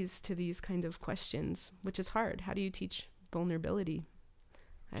keys to these kinds of questions, which is hard. How do you teach vulnerability?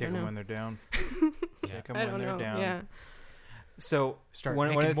 Take them when they're down. Take them when they're down. Yeah. So start one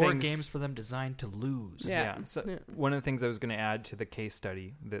making of the more things, games for them designed to lose. So one of the things I was going to add to the case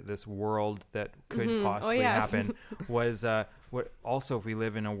study, that this world that could possibly happen, was what also if we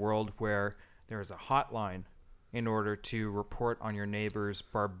live in a world where there is a hotline in order to report on your neighbor's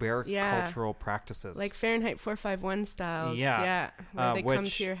barbaric cultural practices, like Fahrenheit 451 styles. Where they come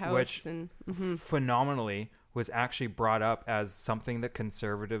to your house, which and phenomenally was actually brought up as something that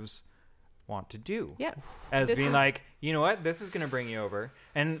conservatives want to do, as this being like, you know what, this is going to bring you over.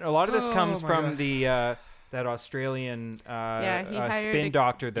 And a lot of this comes from the that Australian spin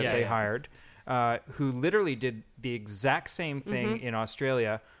doctor that they hired, who literally did the exact same thing in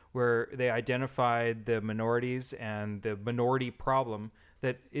Australia, where they identified the minorities and the minority problem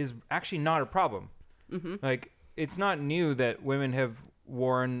that is actually not a problem. Like, it's not new that women have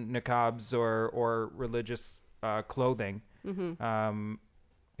worn niqabs or religious clothing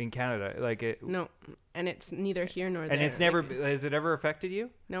in Canada, no, and it's neither here nor there. And it's never. Has it ever affected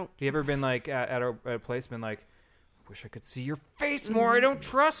you? No. Have you ever been like at a place, been like, I wish I could see your face more. I don't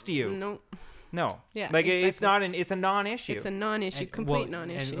trust you. No. Yeah. Like exactly. It's a non-issue. It's a non-issue, complete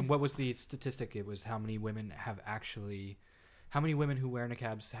non-issue. And what was the statistic? It was how many women who wear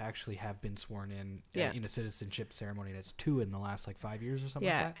niqabs actually have been sworn in a citizenship ceremony. And it's 2 in the last 5 years or something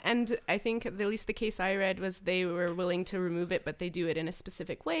like that. And I think at least the case I read was they were willing to remove it, but they do it in a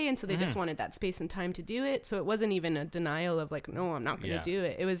specific way. And so they just wanted that space and time to do it. So it wasn't even a denial of no, I'm not going to do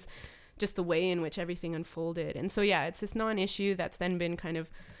it. It was just the way in which everything unfolded. And so, it's this non-issue that's then been kind of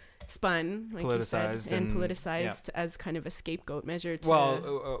spun, like politicized, you said, and politicized as kind of a scapegoat measure to...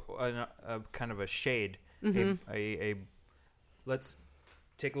 Well, a kind of a shade. Let's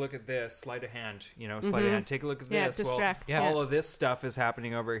take a look at this. Sleight of hand, sleight of hand. Take a look at this. Distract. All of this stuff is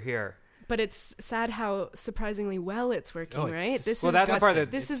happening over here. But it's sad how surprisingly well it's working, right? That's the part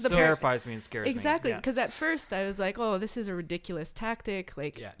that terrifies me and scares me. Exactly, because at first I was like, oh, this is a ridiculous tactic.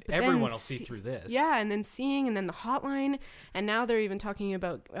 Everyone will see through this. Yeah, and then the hotline, and now they're even talking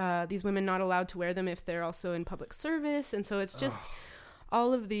about these women not allowed to wear them if they're also in public service, and so it's just...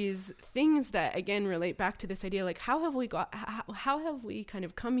 all of these things that again relate back to this idea, how have we kind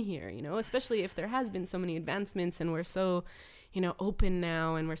of come here, especially if there has been so many advancements and we're so, open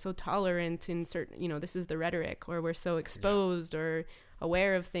now and we're so tolerant in certain, this is the rhetoric, or we're so exposed or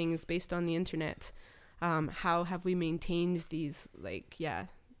aware of things based on the internet. How have we maintained these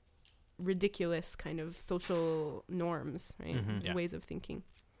ridiculous kind of social norms, right? Ways of thinking.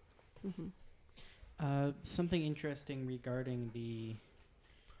 Something interesting regarding the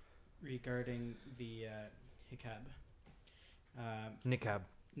hijab.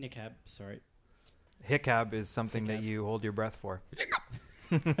 Niqab, sorry. Hijab is something that you hold your breath for.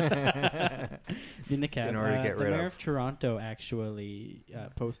 The niqab. In order to get rid the mayor of Toronto actually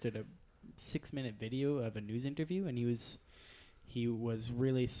posted a 6-minute video of a news interview, and he was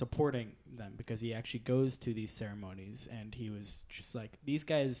really supporting them because he actually goes to these ceremonies, and he was just like, these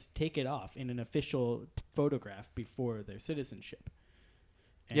guys take it off in an official photograph before their citizenship.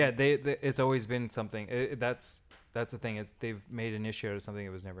 And they it's always been something. That's the thing. They've made an issue out of something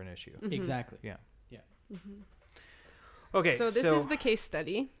that was never an issue. Exactly. Yeah. Okay. So this is the case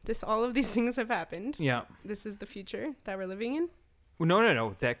study. All of these things have happened. Yeah. This is the future that we're living in.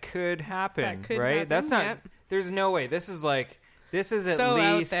 No. That could happen. Right? Happen, that's not. There's no way. This is at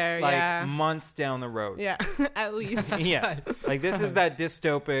least months down the road. Yeah, at least. Yeah. This is that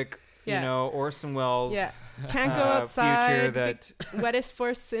dystopic Yeah. You know, Orson Welles. Yeah. Can't go outside. Future that Wettest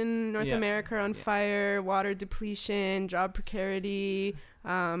forests in North Yeah. America are on fire. Water depletion. Job precarity.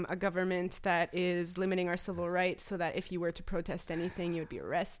 A government that is limiting our civil rights so that if you were to protest anything, you would be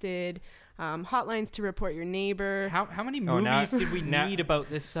arrested. Hotlines to report your neighbor. How many Oh, now- movies did we now- need about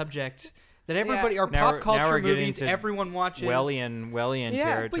this subject? That everybody, Yeah. or Now pop we're culture getting movies, into everyone watches. Wellian Yeah,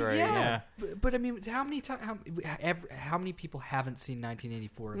 territory. But I mean, how many people haven't seen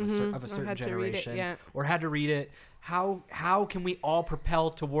 1984 of a Or certain had to read it, generation, yeah. or had to read it? How can we all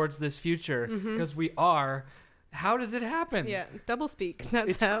propel towards this future? Mm-hmm. Because we are. How does it happen? Yeah, double speak. That's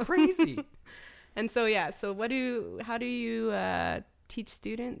It's how. crazy. And so how do you teach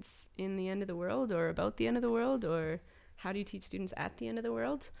students in the end of the world or about the end of the world, or how do you teach students at the end of the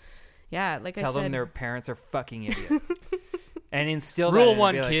world? Yeah, like Tell I said, them their parents are fucking idiots. And instill that Rule and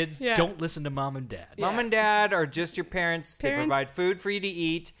one, be like, kids: Yeah. don't listen to mom and dad. Yeah. Mom and dad are just your parents. They Parents- provide food for you to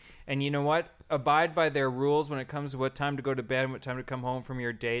eat. And you know what? Abide by their rules when it comes to what time to go to bed and what time to come home from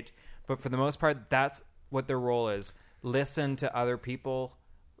your date. But for the most part, that's what their role is. Listen to other people,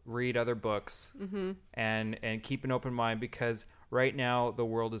 read other books, and keep an open mind, because right now the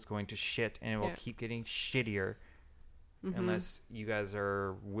world is going to shit, and it will Yeah. keep getting shittier unless you guys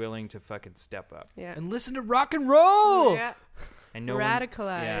are willing to fucking step up. yeah. And listen to rock and roll. Yeah. And no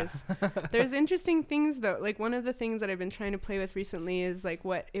Radicalize. There's interesting things though. Like one of the things that I've been trying to play with recently is like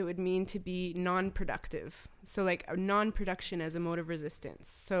what it would mean to be non-productive. So like a non-production as a mode of resistance.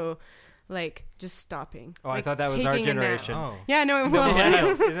 So like just stopping. Oh, I Like, thought that was our taking a nap. generation. Oh, Yeah, no, The well,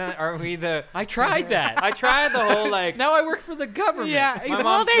 millennials, aren't we the? I tried that. I tried the whole like. Now I work for the government. yeah. My Well,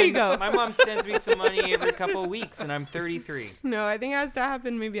 mom there you go. My mom sends me some money every couple of weeks, and I'm 33. No, I think it has to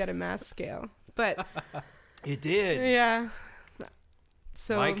happen maybe at a mass scale. But It did. yeah.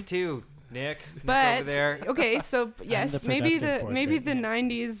 So Mike too. Nick but over there. okay, so yes, the maybe productive the portion.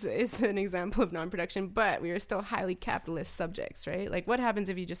 90s is an example of non-production, but we are still highly capitalist subjects, right? Like what happens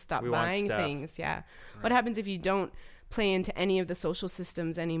if you just stop We want buying stuff. things? Yeah. What happens if you don't play into any of the social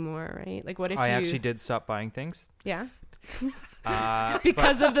systems anymore, right? Like what if I you actually did stop buying things. yeah, But-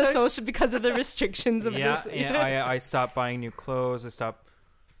 because of the restrictions of yeah, this. yeah. I stopped buying new clothes. I stopped,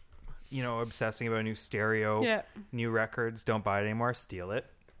 obsessing about a new stereo, Yeah. new records. Don't buy it anymore. Steal it.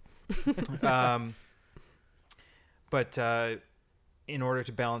 But in order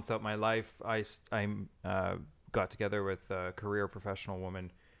to balance out my life, I got together with a career professional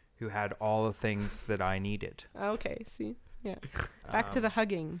woman who had all the things that I needed. Okay, see. Yeah. Back to the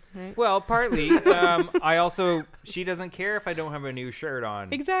hugging, right? Well, partly. She doesn't care if I don't have a new shirt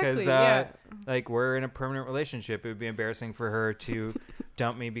on. Exactly, 'Cause, yeah. like, we're in a permanent relationship. It would be embarrassing for her to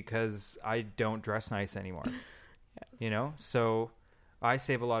dump me because I don't dress nice anymore. So I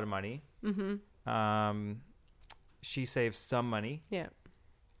save a lot of money. Mm-hmm. She saves some money Yeah.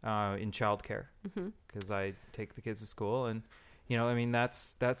 in childcare Mm-hmm. because I take the kids to school. And,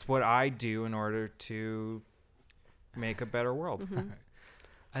 that's what I do in order to make a better world. Mm-hmm.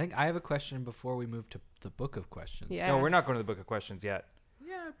 I think I have a question before we move to the book of questions. Yeah. No, we're not going to the book of questions yet.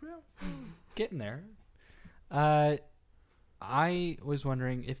 Yeah, well, getting there. I was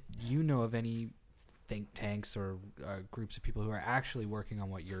wondering if you know of any think tanks or groups of people who are actually working on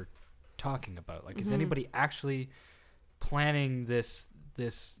what you're talking about. Like, is anybody actually planning this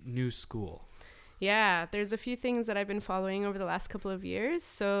new school? Yeah, there's a few things that I've been following over the last couple of years.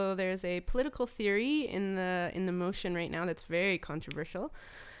 So there's a political theory in the motion right now that's very controversial,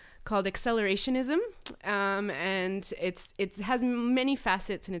 called accelerationism, and it has many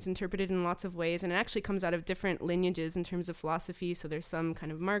facets and it's interpreted in lots of ways, and it actually comes out of different lineages in terms of philosophy. So there's some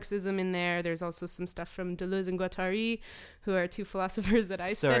kind of Marxism in there. There's also some stuff from Deleuze and Guattari, who are two philosophers that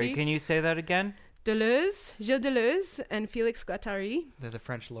I Sorry, study. can you say that again? Gilles Deleuze and Félix Guattari. They're the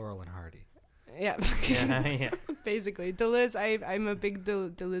French Laurel and Hardy. Yeah. Yeah. Basically, Deleuze. I'm a big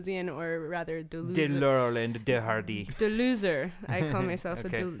Deleuzian, or rather Deleuze. De Laurel and De Hardy. Deluser. I call myself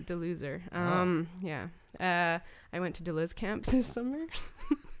Okay. a Deluser. Yeah. I went to Deleuze camp this summer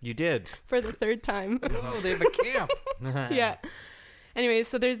You did. for the third time. Oh, they have a camp. Yeah. Anyways,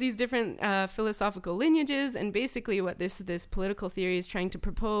 so there's these different philosophical lineages, and basically what this political theory is trying to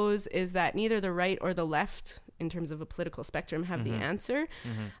propose is that neither the right or the left, in terms of a political spectrum, have the answer,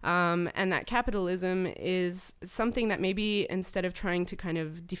 and that capitalism is something that maybe instead of trying to kind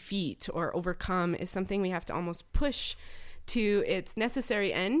of defeat or overcome, is something we have to almost push to its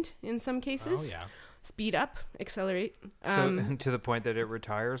necessary end in some cases. Oh, yeah. Speed up, accelerate. So to the point that it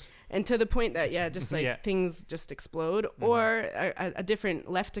retires. And to the point that, just like Yeah. things just explode, or a different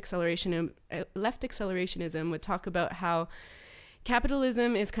left accelerationism would talk about how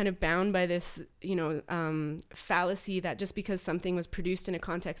capitalism is kind of bound by this, fallacy that just because something was produced in a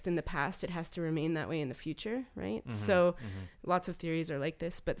context in the past, it has to remain that way in the future, right? So lots of theories are like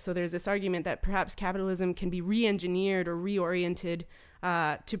this. But so there's this argument that perhaps capitalism can be re-engineered or reoriented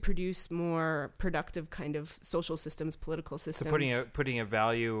to produce more productive kind of social systems, political systems. So putting a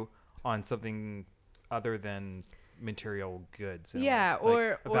value on something other than material goods.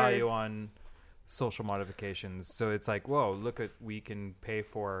 Or a value on social modifications. So it's like, whoa, look at, we can pay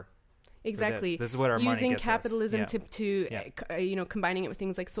for exactly this is what our money using gets capitalism us. to combining it with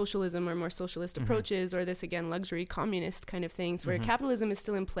things like socialism or more socialist approaches, or this again luxury communist kind of things where capitalism is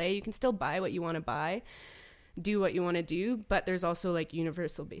still in play. You can still buy what you want to buy, do what you want to do, but there's also like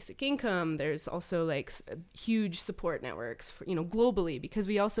universal basic income. There's also like huge support networks for, globally, because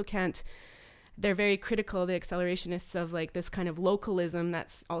we also can't. They're very critical, the accelerationists, of like this kind of localism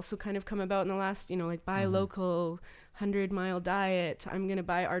that's also kind of come about in the last, like buy local, 100-mile diet. I'm going to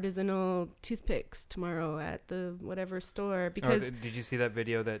buy artisanal toothpicks tomorrow at the whatever store because... did you see that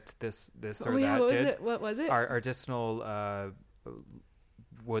video that this or yeah, that what was it? Artisanal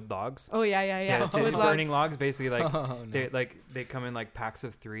wood logs. Oh, yeah. Burning logs, basically they come in like packs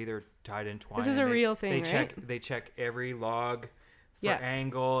of 3. They're tied in twine. This is a real thing, right? They check every log for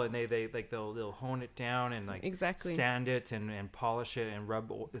angle, and they'll hone it down and like exactly sand it and polish it and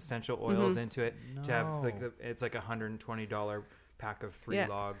rub essential oils into it to have like it's like $120 pack of 3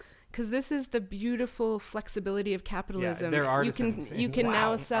 logs. Because this is the beautiful flexibility of capitalism. Yeah, they're artisans. You can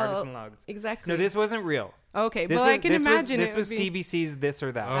now sell artisan logs. Exactly. No, this wasn't real. Okay, well I can imagine this was CBC's This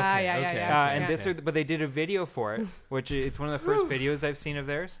or That. Okay. But they did a video for it, which it's one of the first videos I've seen of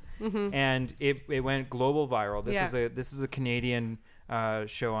theirs, and it went global viral. This is a Canadian comedy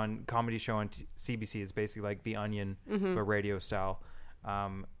show on CBC. It's basically like The Onion, but radio style,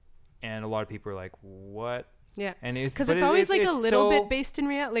 and a lot of people are like, "What?" Yeah, and it's because it's always like a little bit based in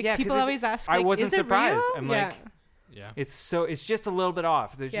reality. Like people always ask, like, I wasn't is it surprised. real? I'm like. Yeah, it's just a little bit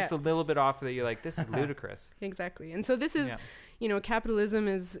off. There's just a little bit off that you're like, this is ludicrous. Exactly. And so this is, capitalism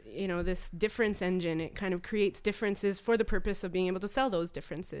is, this difference engine. It kind of creates differences for the purpose of being able to sell those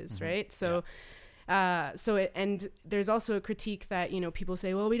differences, right? So, and there's also a critique that, people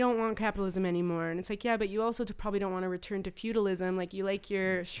say, well, we don't want capitalism anymore. And it's like, yeah, but you also probably don't want to return to feudalism. Like you like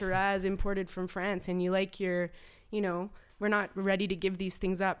your Shiraz imported from France, and you like your, we're not ready to give these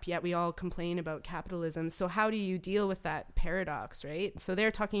things up, yet we all complain about capitalism. So how do you deal with that paradox, right? So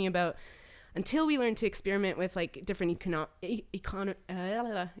they're talking about until we learn to experiment with like different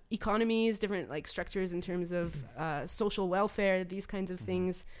economies, different like structures in terms of social welfare, these kinds of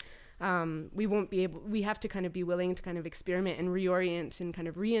things, we won't be able. We have to kind of be willing to kind of experiment and reorient and kind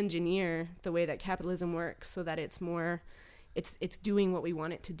of re-engineer the way that capitalism works so that it's more, it's doing what we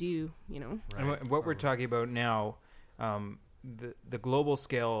want it to do, Right. And what we're talking about now. The global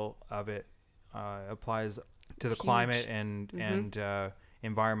scale of it applies to the climate and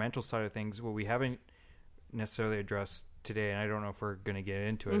environmental side of things. What we haven't necessarily addressed today, and I don't know if we're going to get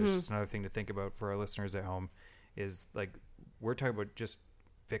into it, it's just another thing to think about for our listeners at home, is like we're talking about just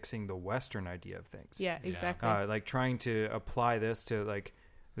fixing the Western idea of things. Yeah, exactly. Like trying to apply this to like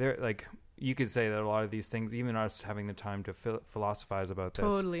you could say that a lot of these things, even us having the time to philosophize about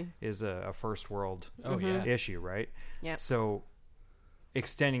this, is a first world issue, right? Yeah. So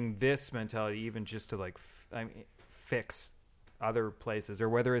extending this mentality even just to fix other places, or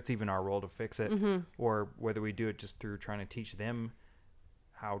whether it's even our role to fix it, or whether we do it just through trying to teach them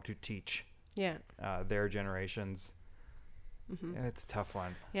how to teach their generations. It's a tough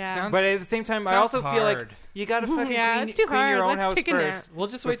one. Yeah. But at the same time, I also feel like you got to fucking clean your own house first. We'll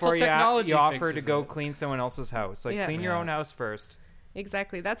just wait till technology you offer to fixes go it. clean someone else's house. Clean your own house first.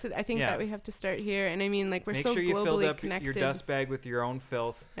 Exactly. That's it. I think that we have to start here. And I mean, like, we're Make so sure you globally filled up connected. your dust bag with your own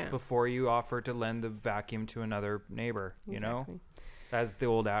filth before you offer to lend the vacuum to another neighbor, you know? As the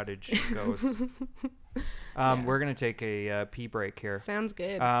old adage goes. We're going to take a pee break here. Sounds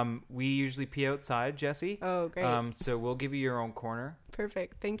good. We usually pee outside, Jessie. Oh, great. So we'll give you your own corner.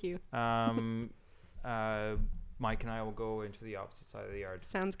 Perfect. Thank you. Mike and I will go into the opposite side of the yard.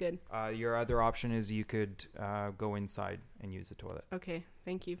 Sounds good. Your other option is you could go inside and use the toilet. Okay.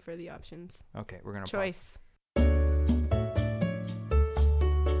 Thank you for the options. Okay. We're going to choice.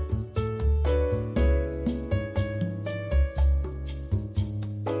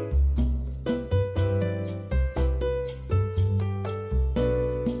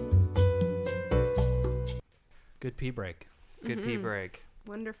 Good pee break. Good pee break.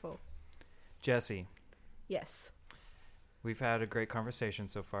 Wonderful. Jessie. Yes. We've had a great conversation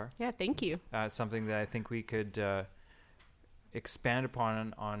so far. Yeah, thank you. Something that I think we could expand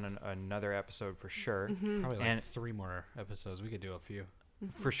upon on another episode for sure. Probably like And 3 more episodes. We could do a few.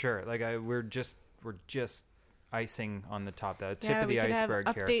 for sure. Like we're just icing on the top, the tip Yeah, of the we could iceberg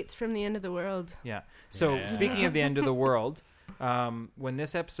have here. updates from the end of the world. Yeah. So Yeah. speaking of the end of the world, when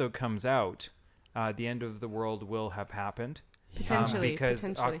this episode comes out, the end of the world will have happened. Potentially. Because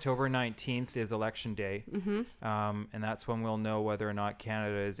potentially. October 19th is election day. And that's when we'll know whether or not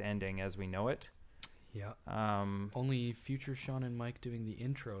Canada is ending as we know it. Yeah. Um, Only future Sean and Mike doing the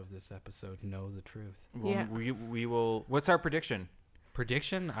intro of this episode know the truth. Yeah. we will. What's our prediction?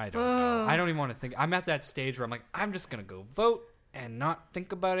 Prediction? I don't know. I don't even want to think. I'm at that stage where I'm like, I'm just going to go vote and not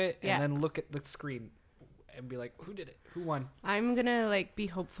think about it Yeah. and then look at the screen and be like, who did it? Who won? I'm going to be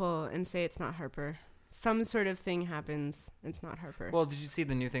hopeful and say it's not Harper. Some sort of thing happens. It's not Harper. Well, did you see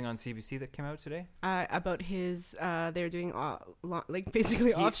the new thing on CBC that came out today? About his, they're doing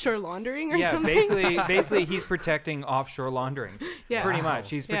basically offshore laundering or Yeah, something. basically he's protecting offshore laundering. Yeah. Pretty Wow. much.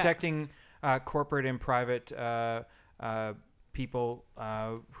 He's Yeah. protecting corporate and private people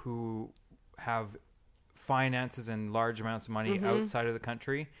who have finances and large amounts of money outside of the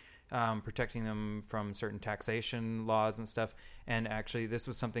country, protecting them from certain taxation laws and stuff. And actually, this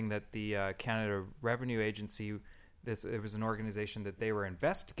was something that the Canada Revenue Agency, it was an organization that they were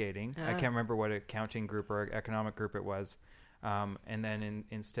investigating. I can't remember what accounting group or economic group it was. And then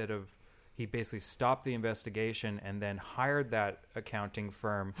instead of, he basically stopped the investigation and then hired that accounting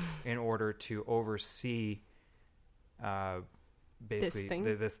firm in order to oversee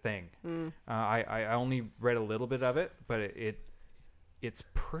basically this thing. I only read a little bit of it, but it's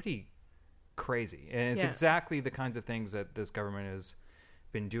pretty crazy, and it's exactly the kinds of things that this government has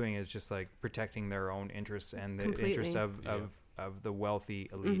been doing, is just like protecting their own interests and the interests of the wealthy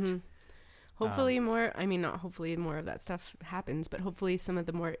elite. Hopefully more of that stuff happens, but hopefully some of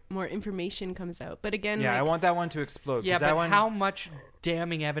the more information comes out. But again, I want that one to explode. Yeah, that but one, how much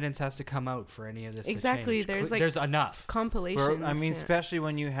damning evidence has to come out for any of this Exactly, to change? there's There's enough. compilations. especially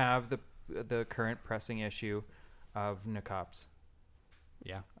when you have the current pressing issue of niqabs.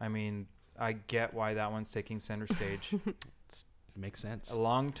 Yeah, I mean, I get why that one's taking center stage. makes sense. A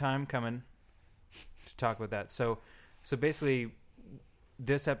long time coming to talk about that. So basically,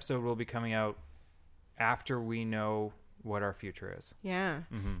 this episode will be coming out after we know what our future is. Yeah.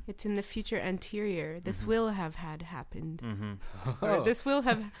 It's in the future anterior. This will have happened. Oh. Or this will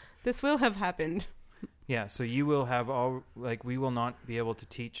have happened. Yeah, so you will have we will not be able to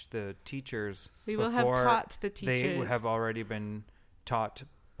teach the teachers. We will have taught the teachers. They have already been taught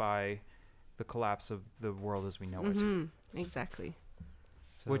by the collapse of the world as we know it. Exactly.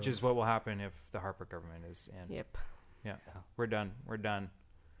 Which is what will happen if the Harper government is in. Yep. Yeah. We're done.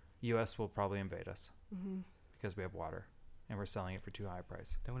 U.S. will probably invade us because we have water and we're selling it for too high a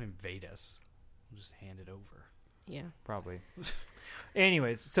price. They won't invade us. We'll just hand it over. Yeah. Probably.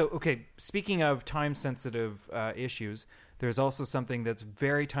 Anyways, so, okay, speaking of time-sensitive issues, there's also something that's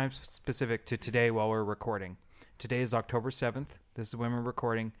very time-specific to today while we're recording. Today is October 7th. This is when we're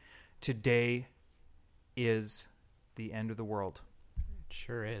recording. Today is the end of the world. It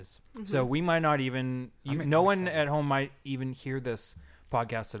sure is. So we might not even... no I'm one excited. at home might even hear this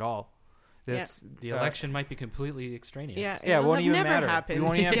podcast at all. The election might be completely extraneous. Yeah. Yeah, it It'll won't have even never matter. happened. You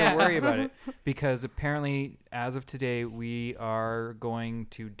won't even have Yeah. to worry about it, because apparently, as of today, we are going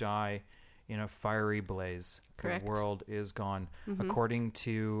to die in a fiery blaze. Correct. The world is gone, according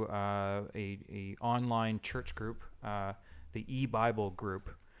to a online church group, the E-Bible group.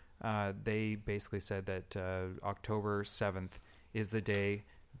 They basically said that October 7th is the day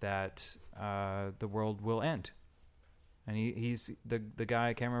that the world will end. And he's the guy,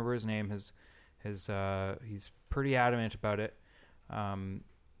 I can't remember his name, he's pretty adamant about it.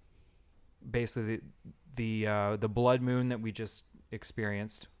 Basically, the blood moon that we just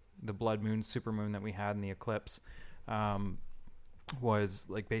experienced, the blood moon, supermoon that we had in the eclipse, was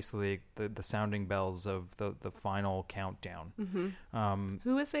like basically the sounding bells of the final countdown.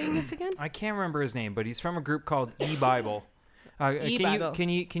 Who was saying this again? I can't remember his name, but he's from a group called E-Bible. E-Bible. Can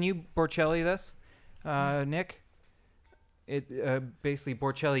you Borchelli this, Nick? It basically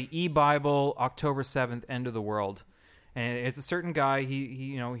Borchelli, E-Bible, October 7th, end of the world, and it's a certain guy.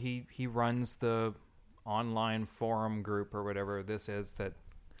 He runs the online forum group or whatever this is, that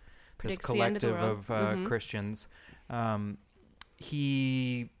this Predicts the end of the collective world. of Christians.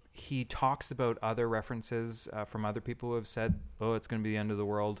 He talks about other references from other people who have said, "Oh, it's going to be the end of the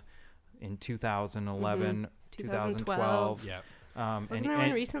world in 2011, 2012." Yeah. Wasn't there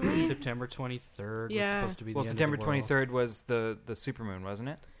one recently? September 23rd was Yeah. supposed to be the Well, end September of the world. 23rd was the supermoon, wasn't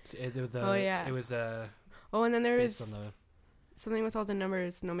it? It Oh, yeah. It was Oh, and then there based was on the something with all the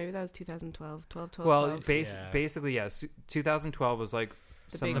numbers. No, maybe that was 2012. 12, 12, Well, 12. basically, yes. 2012 was like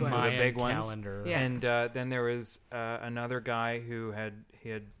The some big of the one. big ones. calendar. Yeah. And then there was another guy who had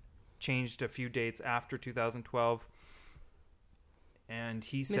changed a few dates after 2012, and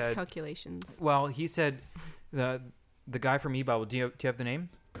he said, Miscalculations. well, he said the guy from eBible. Do you have the name?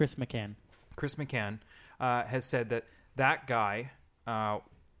 Chris McCann. Chris McCann has said that guy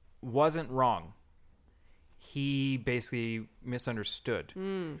wasn't wrong. He basically misunderstood.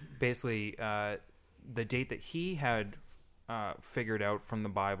 Basically, the date that he had figured out from the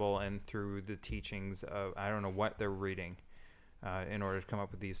Bible and through the teachings of, I don't know what they're reading in order to come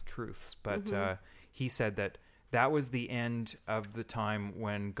up with these truths. But he said that was the end of the time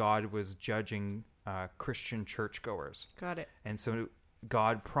when God was judging Christian churchgoers. Got it. And so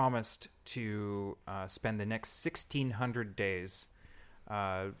God promised to spend the next 1,600 days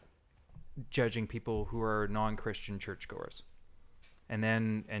judging people who are non-Christian churchgoers.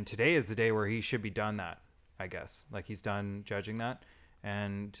 And today is the day where he should be done that, I guess. Like, he's done judging that.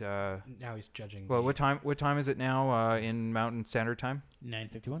 And now he's judging. well, what time is it now in Mountain Standard Time?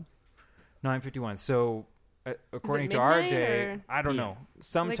 9:51. 9:51. So according to our midnight day, or- I don't know. Like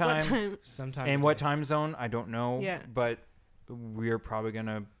Sometime what time? Sometime in what today. time zone, I don't know. Yeah. But we're probably going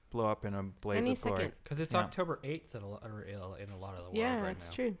to blow up in a blaze Any of glory. second. Because it's Yeah. October 8th in a lot of the world Yeah, right that's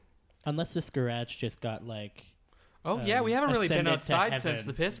now. true. Unless this garage just got like. Oh, yeah, we haven't really been ascended to outside since heaven.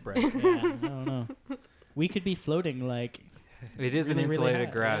 the piss break. Yeah, I don't know. We could be floating like. It is really, an really insulated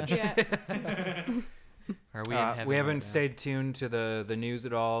high, garage. Yeah. Are we in heaven We right haven't now? stayed tuned to the news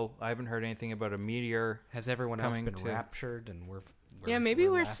at all. I haven't heard anything about a meteor. Has everyone else coming been to- raptured and we're Yeah, maybe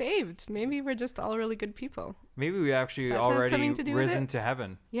we're left? saved. Maybe we're just all really good people. Maybe we actually Does that have already something to do with risen it? to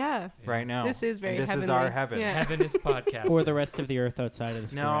heaven Yeah. right now. This is very And this heavenly. is our heaven. Yeah. Heaven is podcast. Or the rest of the earth outside of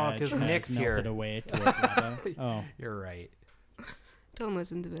this No, garage 'cause has Nick's here. melted away towards lava. Oh, You're right. Don't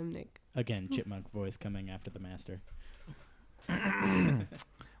listen to them, Nick. again, chipmunk voice coming after the master.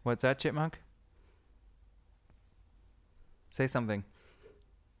 What's that, Chipmunk? Say something.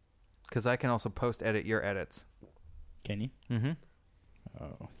 Because I can also post-edit your edits. Can you? Mm-hmm.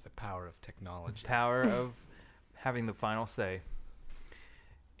 Oh, The power of technology. Power of having the final say.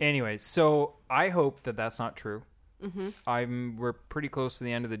 Anyway, so I hope that that's not true. We're pretty close to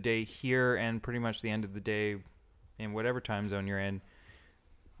the end of the day here, and pretty much the end of the day in whatever time zone you're in,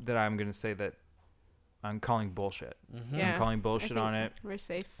 that I'm going to say that I'm calling bullshit. Yeah. I'm calling I bullshit think on it. We're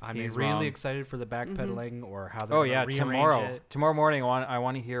safe. I'm He's really wrong. excited for the backpedaling or how they're Oh gonna yeah, rearrange tomorrow morning I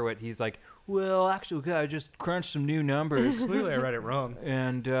want to hear what he's like. Well, actually, I just crunched some new numbers, Clearly, I read it wrong.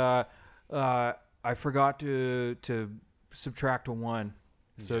 and I forgot to subtract a 1,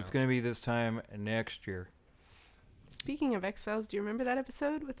 so it's Yeah. going to be this time next year. Speaking of X-Files, do you remember that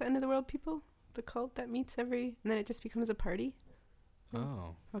episode with the End of the World people? The cult that meets and then it just becomes a party?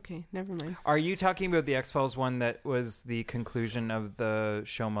 Oh, Okay, never mind. Are you talking about the X-Files one that was the conclusion of the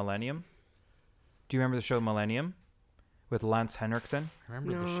show Millennium? Do you remember the show Millennium with Lance Henriksen? I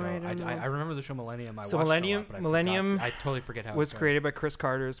remember the No, show. I don't know. I remember the show Millennium. So watched Millennium- it a lot, but I Millennium forgot. I totally forget how Was it goes. created by Chris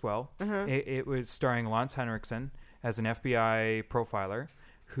Carter as well. Uh-huh. It was starring Lance Henriksen as an FBI profiler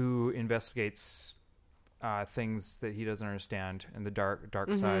who investigates things that he doesn't understand and the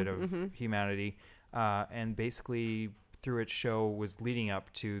dark side of humanity, and basically through its show was leading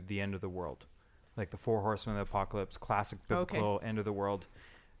up to the end of the world, like the 4 Horsemen of the Apocalypse, classic biblical end of the world.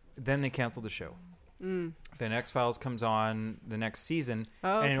 Then they canceled the show. Then X-Files comes on the next season,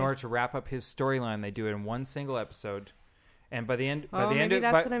 Oh, and in okay. order to wrap up his storyline, they do it in one single episode. And by the end, maybe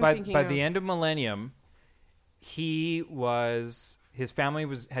that's what I'm thinking by of. the end of Millennium, his family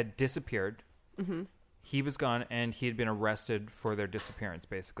had disappeared. Mm-hmm. He was gone, and he had been arrested for their disappearance.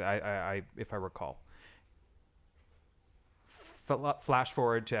 Basically, I if I recall. Flash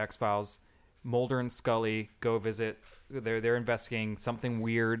forward to X-Files. Mulder and Scully go visit. They're investigating something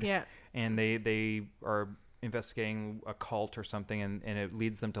weird. Yeah. And they are investigating a cult or something, and it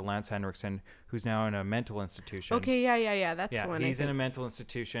leads them to Lance Henriksen, who's now in a mental institution. Okay, yeah. That's the one. He's in a mental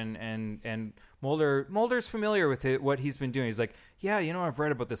institution, and Mulder's familiar with what he's been doing. He's like, yeah, I've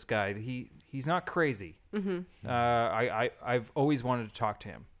read about this guy. He's not crazy. Mm-hmm. I've always wanted to talk to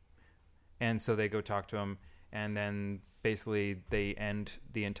him, and so they go talk to him, and then basically they end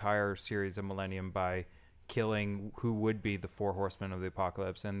the entire series of Millennium by killing who would be the 4 Horsemen of the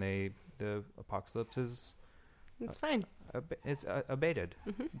Apocalypse, and the apocalypse is It's fine. it's abated,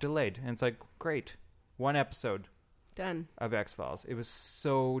 delayed, and it's like, great, 1 episode Done. of X-Files. It was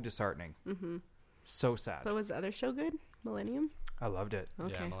so disheartening, so sad. But was the other show good? Millennium? I loved it.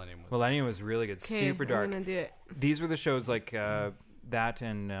 Okay. Yeah, Millennium was. Millennium was really good, Okay, super dark. I'm gonna do it. These were the shows like that,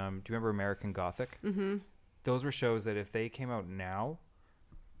 and do you remember American Gothic? those were shows that if they came out now,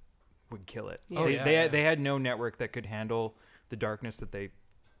 would kill it. Yeah. They had no network that could handle the darkness that they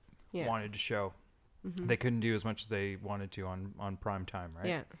wanted to show. Mm-hmm. They couldn't do as much as they wanted to on prime time, right?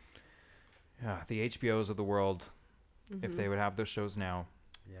 Yeah. Yeah, the HBOs of the world, Mm-hmm. if they would have those shows now.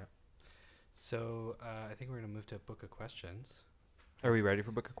 Yeah. So I think we're gonna move to book of questions. Are we ready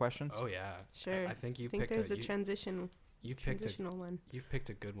for Book of Questions? Oh yeah, Sure. I think you I think picked there's a you picked transitional one. you've picked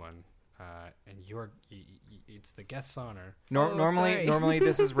a good one, and it's the guest's honor. Sorry. Normally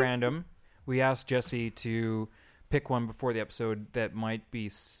this is random. We asked Jessie to pick one before the episode that might be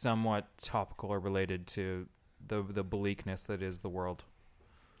somewhat topical or related to the bleakness that is the world.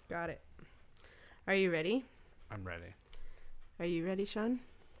 Got it. Are you ready? I'm ready. Are you ready, Sean?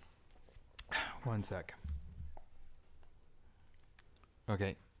 One sec.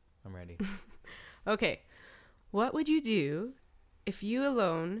 Okay, I'm ready. Okay. What would you do if you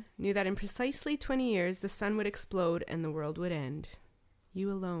alone knew that in precisely 20 years the sun would explode and the world would end?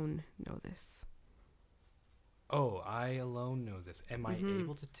 You alone know this. Oh, I alone know this. Am I Mhm.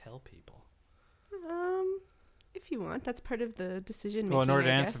 able to tell people? If you want, that's part of the decision making. Well, in order to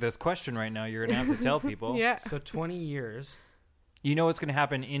I answer guess. this question right now, you're going to have to tell people. Yeah. So 20 years. You know what's going to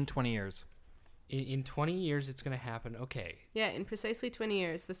happen in 20 years. In 20 years, it's going to happen. Okay. Yeah, in precisely 20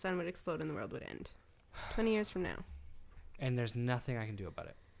 years, the sun would explode and the world would end. 20 years from now. And there's nothing I can do about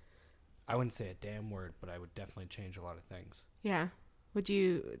it. I wouldn't say a damn word, but I would definitely change a lot of things. Yeah. Would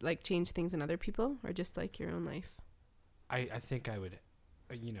you, like, change things in other people or just, like, your own life? I think I would,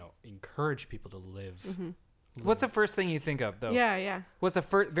 encourage people to live. Mm-hmm. What's the first thing you think of, though? Yeah. What's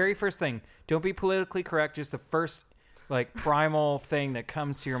the very first thing? Don't be politically correct. Just the first, primal thing that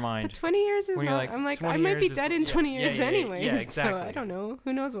comes to your mind. But 20 years is When you're not... like, I'm like, 20 I might be years is- dead in yeah, 20 years yeah, anyway. yeah, exactly. So I don't know.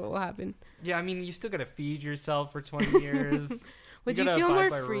 Who knows what will happen? Yeah, I mean, you still got to feed yourself for 20 years. Would you gotta feel abide more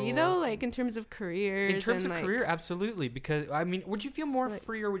by free, rules. though? Like, in terms of careers? In terms and, of like, career, absolutely. Because, I mean, would you feel more Like-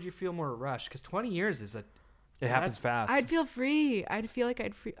 free or would you feel more rushed? Because 20 years is It happens fast. I'd feel free. I'd feel like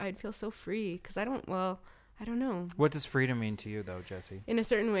I'd feel so free because I don't know. What does freedom mean to you, though, Jessie? In a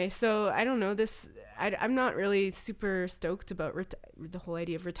certain way. So I don't know this. I'm not really super stoked about the whole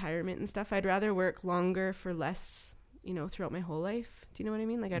idea of retirement and stuff. I'd rather work longer for less, throughout my whole life. Do you know what I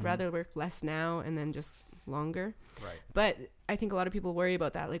mean? Like I'd Mhm. rather work less now and then just longer. right. But I think a lot of people worry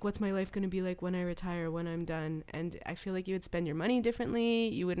about that. Like, what's my life going to be like when I retire, when I'm done? And I feel like you would spend your money differently.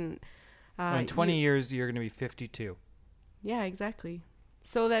 You wouldn't. In 20 years, you're going to be 52. Yeah, exactly.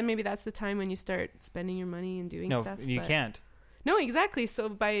 So then maybe that's the time when you start spending your money and doing No, stuff. you but- can't. No, exactly. So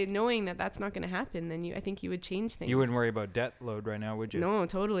by knowing that that's not going to happen, then I think you would change things. You wouldn't worry about debt load right now, would you? No,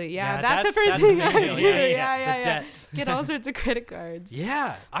 totally. Yeah, Yeah, that's the that's first thing the I main would deal. do. Yeah, Yeah. the debts. Get all sorts of credit cards.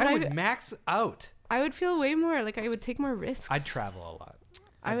 Yeah, But I would max out. I would feel way more like I would take more risks. I'd travel a lot.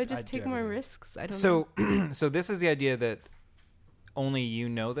 I would just I'd do take more everything. risks. I don't know. So, so this is the idea that only you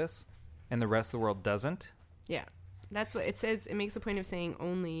know this, and the rest of the world doesn't. Yeah, that's what it says. It makes a point of saying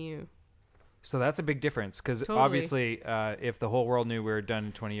only you. So that's a big difference because Totally. obviously, if the whole world knew we were done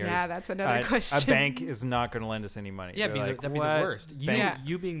in 20 years, Yeah, that's another question. a bank is not going to lend us any money. Yeah, They're that'd be the "What? worst. Bank?"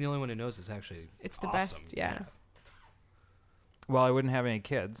 You being the only one who knows is actually It's the awesome. best. Yeah. Well, I wouldn't have any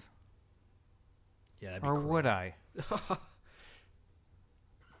kids, Yeah, that'd be or cruel. would I?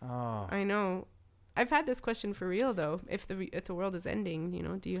 Oh I know. I've had this question for real though. If the world is ending,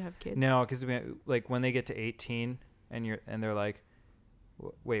 do you have kids? no, because when they get to 18 and they're like,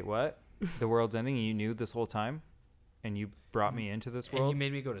 wait, what? The world's ending, and you knew this whole time, and you brought me into this And world. you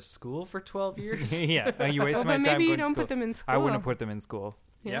made me go to school for 12 years? Yeah, you wasted Oh, my but time. maybe you going to don't school. put them in school. I wouldn't have put them in school.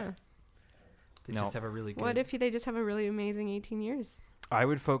 Yeah. Yep. They No. just have a really good... What if they just have a really amazing 18 years? I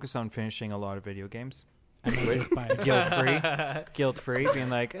would focus on finishing a lot of video games, I'm inspired. guilt-free, being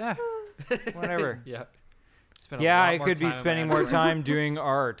like, whatever. Yeah. Spend a Yeah, lot I more could be time on spending that. more time doing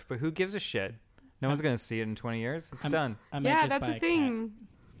art, but who gives a shit? No one's going to see it in 20 years. It's done. I might Yeah, just that's buy the a thing.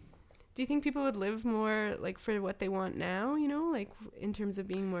 Do you think people would live more like for what they want now, like in terms of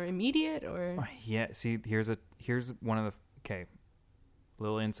being more immediate or Yeah, see, here's one of the... Okay,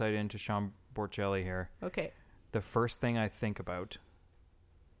 little insight into Sean Borchelli here. okay. The first thing I think about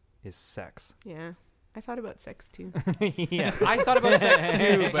is sex. Yeah. I thought about sex too. Yeah. I thought about sex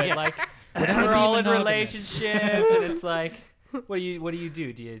too, but Yeah. like Would when I we're be all in monogamous? relationships, and it's like, what do you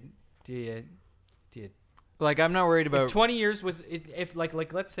do? Do you Like, I'm not worried if about... 20 years with if like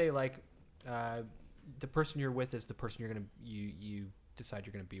let's say the person you're with is the person you're gonna you decide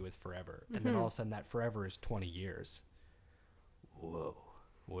you're gonna be with forever, and then Mhm. all of a sudden that forever is 20 years. Whoa,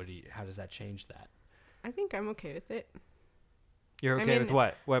 how does that change that? I think I'm okay with it. You're I okay mean, with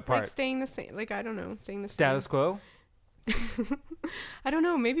what? What part? Like staying the same. Like I don't know, staying the Status same. quo? I don't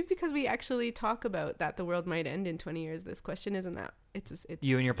know. Maybe because we actually talk about that the world might end in 20 years. This question isn't that. It's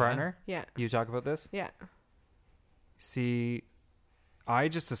You and your partner? Yeah. You talk about this? Yeah. See, I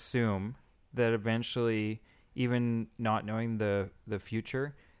just assume that eventually, even not knowing the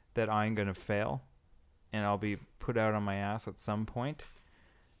future, that I'm going to fail and I'll be put out on my ass at some point.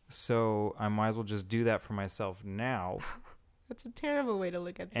 So I might as well just do that for myself now. That's a terrible way to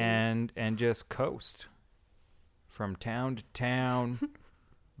look at things. And just coast from town to town,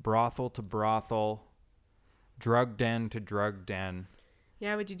 brothel to brothel, drug den to drug den.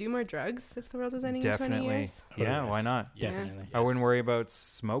 Yeah, would you do more drugs if the world was ending Definitely. in 20 years? Yeah, why not? Yeah. Definitely. I wouldn't worry about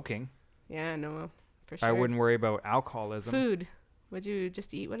smoking. Yeah, no, for sure. I wouldn't worry about alcoholism. Food. Would you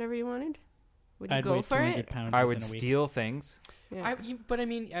just eat whatever you wanted? Would you I'd go weigh for 200 it? pounds I would within a week. steal things. Yeah. But I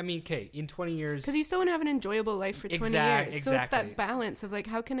mean, okay, in 20 years, Because you still want to have an enjoyable life for 20 years. So it's that balance of like,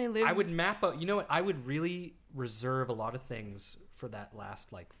 how can I live? I would map out. You know what? I would really reserve a lot of things for that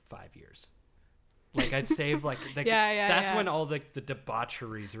last like 5 years. Like I'd save like that's when all the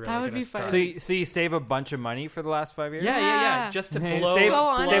debaucheries really That would gonna be start. fun. So you save a bunch of money for the last 5 years? Yeah. just to save blow. Go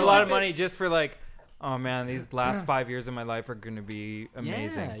on save a as lot if of money it's- just for like, oh man, these last 5 years of my life are going to be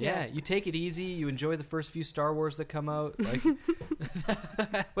amazing. Yeah. You take it easy. You enjoy the first few Star Wars that come out. Like,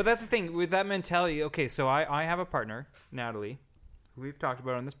 But that's the thing with that mentality. Okay, so I have a partner, Natalie, who we've talked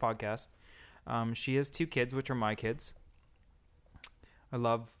about on this podcast. She has 2 kids, which are my kids. I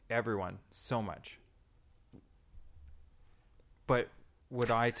love everyone so much. But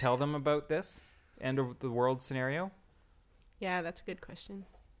would I tell them about this end of the world scenario? Yeah, that's a good question.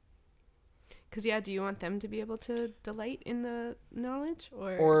 Because, do you want them to be able to delight in the knowledge?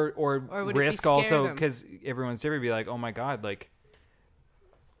 Or would it be risk scare also, them? because everyone's there, be like, oh my God, like,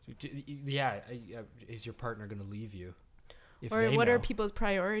 is your partner going to leave you? If Or they what know? are people's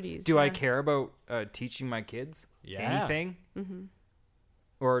priorities? do I care about teaching my kids Yeah. anything? Mm-hmm.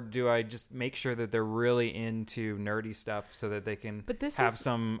 Or do I just make sure that they're really into nerdy stuff so that they can But this have is-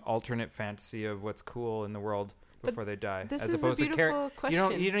 some alternate fantasy of what's cool in the world before they die? This as is a opposed to beautiful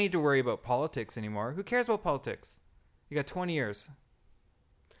question. You don't need to worry about politics anymore. Who cares about politics? You got 20 years.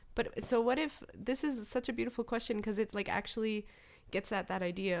 But so what if, this is such a beautiful question because it's like actually gets at that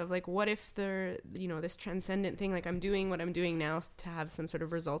idea of like, what if this transcendent thing, like I'm doing what I'm doing now to have some sort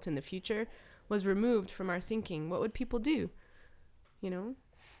of result in the future, was removed from our thinking? What would people do?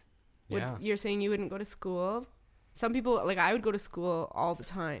 Yeah. You're saying you wouldn't go to school. Some people, like I would go to school all the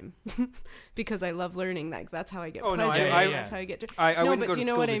time because I love learning. Like that's how I get Oh, no, pleasure. I- That's how I get joy. I No, wouldn't but go do to you know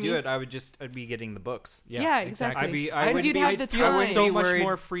school what to I do mean? it. I'd be getting the books. Yeah, exactly. I Because wouldn't you'd be- have the I'd feel time. wouldn't so be much worried-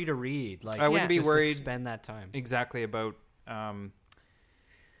 more free to read. Like I wouldn't be just to worried spend that time. exactly about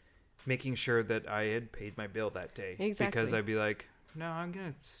making sure that I had paid my bill that day. Exactly. Because I'd be like, no, I'm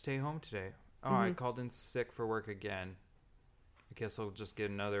going to stay home today. Oh, I Mhm. called in sick for work again. I guess I'll just get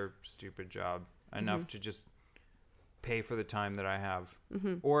another stupid job. Enough to just pay for the time that I have.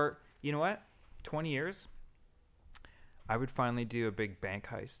 Mm-hmm. Or, you know what? 20 years, I would finally do a big bank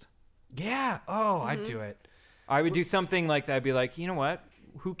heist. Yeah. Oh, I'd do it. I would do something like that. I'd be like, you know what?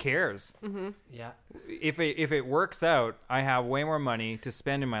 Who cares? Mm-hmm. Yeah. If it works out, I have way more money to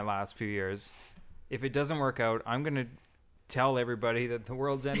spend in my last few years. If it doesn't work out, I'm going to tell everybody that the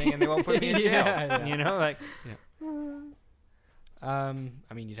world's ending and they won't put me in jail. Yeah. You know, like, I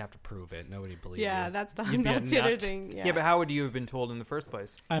mean, you'd have to prove it. Nobody believes Yeah, you. that's the You'd be a other nut. thing. yeah, but how would you have been told in the first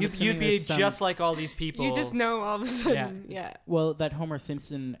place? I'm You'd assuming be there's some- just like all these people. you just know all of a sudden. Yeah. Well, that Homer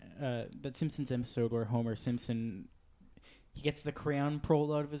Simpson, that Simpsons episode where Homer Simpson, he gets the crayon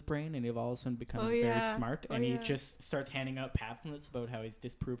pulled out of his brain and he all of a sudden becomes very yeah. smart Oh, and he yeah. just starts handing out pamphlets about how he's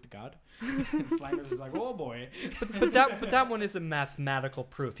disproved God. And Flanders is like, oh boy. but that one is a mathematical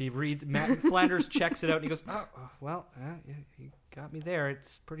proof. He reads Flanders checks it out and he goes, oh well, yeah, you got me there.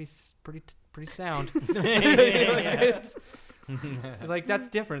 It's pretty sound. Like that's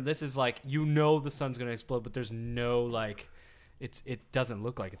different. This is like the sun's gonna explode, but there's no like, it doesn't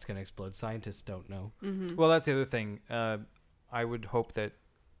look like it's gonna explode. Scientists don't know. Mm-hmm. Well, that's the other thing. I would hope that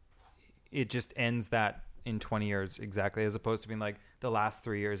it just ends that in 20 years exactly, as opposed to being like the last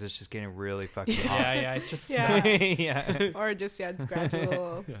 3 years it's just getting really fucking hot. Yeah, it's just Yeah. Yeah. Or just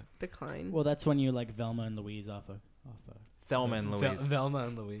gradual decline. Well, that's when you like Velma and Louise off a. Thelma and Louise. Velma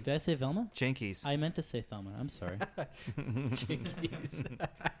and Louise. Did I say Velma? Jinkies. I meant to say Thelma. I'm sorry. Jinkies.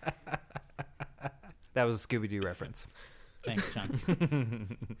 That was a Scooby-Doo reference. Thanks,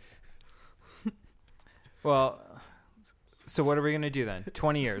 John. Well, so what are we going to do then?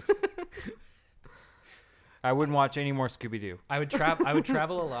 20 years. I wouldn't watch any more Scooby-Doo. I would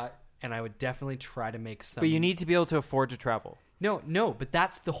travel a lot, and I would definitely try to make some. But you need to be able to afford to travel. No, but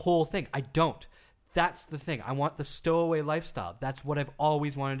that's the whole thing. I don't. That's the thing. I want the stowaway lifestyle. That's what I've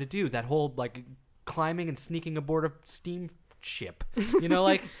always wanted to do. That whole like climbing and sneaking aboard a steamship, you know,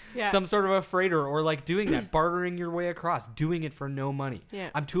 like some sort of a freighter, or like doing that, bartering your way across, doing it for no money. Yeah.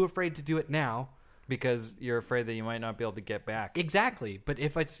 I'm too afraid to do it now. Because you're afraid that you might not be able to get back. Exactly. But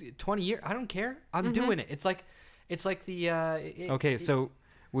if it's 20 years, I don't care. I'm doing it. It's like the. Okay, so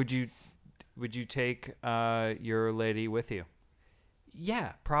would you take your lady with you?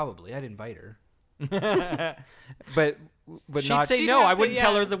 Yeah, probably. I'd invite her. but She'd not. say no. I wouldn't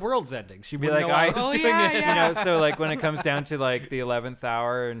tell her the world's ending. She'd be like, like, I was doing it. You know, so like when it comes down to like the 11th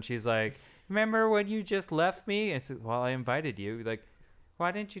hour, and she's like, "Remember when you just left me?" I said, "Well, I invited you." Like,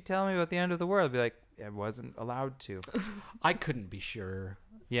 why didn't you tell me about the end of the world? I'd be like, I wasn't allowed to. I couldn't be sure.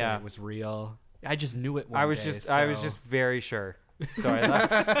 Yeah, that it was real. I just knew it. I was just very sure. So I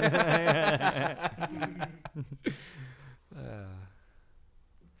left.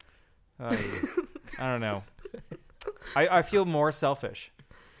 I don't know. I feel more selfish.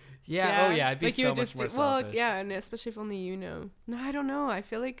 Yeah. Oh yeah. I'd be like so you would much just more do, well, selfish. yeah, and especially if only you know. No, I don't know. I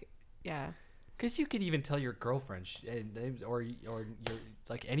feel like, because you could even tell your girlfriend, or your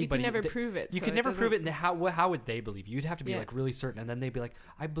like anybody. You can never prove it. You so could never prove it. And how would they believe you? You'd have to be Yeah. like really certain, and then they'd be like,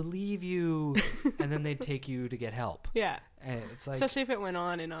 "I believe you," and then they'd take you to get help. Yeah. And it's like, especially if it went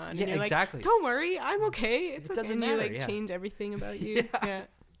on and on. Yeah, and you're exactly. Like, don't worry, I'm okay. It's It okay. doesn't And matter, you like yeah. change everything about you. Yeah.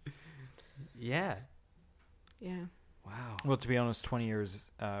 Yeah. yeah. Wow. Well, to be honest, 20 years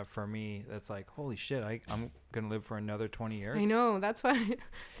for me, that's like, holy shit, I'm going to live for another 20 years. I know. That's why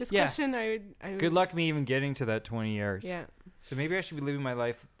this question I would. Good luck me even getting to that 20 years. Yeah. So maybe I should be living my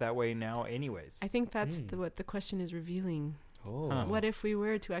life that way now anyways. I think that's what the question is revealing. Oh. Huh. What if we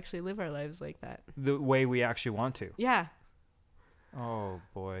were to actually live our lives like that? The way we actually want to. Yeah. Oh,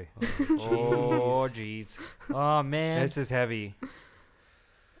 boy. Oh, jeez. Oh, man. This is heavy.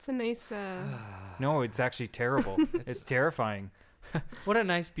 It's a nice... No, it's actually terrible. It's terrifying. What a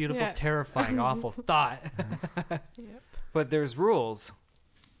nice, beautiful, Yeah. terrifying, awful thought. Yep. But there's rules.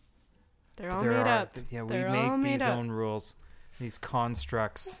 They're all made up. Yeah, we They're all make made these up. own rules, these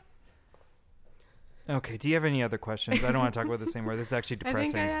constructs. Okay, do you have any other questions? I don't want to talk about this anymore. This is actually I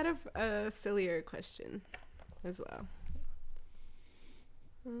depressing. think I had a sillier question as well.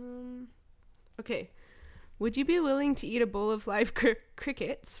 Okay. Would you be willing to eat a bowl of live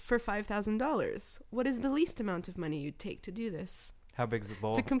crickets for $5,000? What is the least amount of money you'd take to do this? How big's the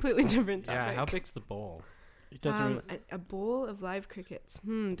bowl? It's a completely different topic. Yeah, how big's the bowl? It doesn't really, a bowl of live crickets.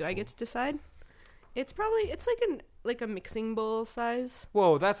 Do I get to decide? It's like a mixing bowl size.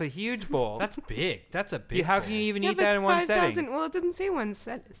 Whoa, that's a huge bowl. That's big. That's a big Yeah, how bowl. can you even Yeah, eat but that it's in one 5,000 setting? Well, it doesn't say one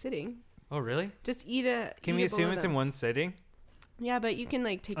sitting. Oh, really? Just eat a. Can eat we a bowl assume of it's them. in one sitting? Yeah, but you can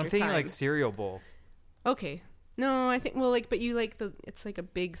like take I'm your thinking time. like cereal bowl. Okay. No, I think but you like it's like a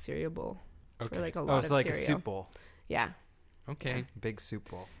big cereal bowl for like a lot Oh, of it's like cereal. a soup bowl. Yeah, Okay. Big soup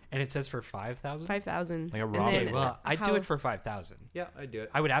bowl. And it says for 5,000? 5,000. Like a And ramen. then Okay, well, I'd do how- it for 5,000. Yeah, I'd do it.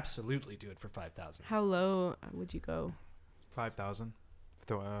 I would absolutely do it for 5,000. How low would you go? 5,000.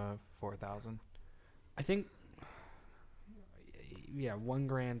 4,000. I think, yeah,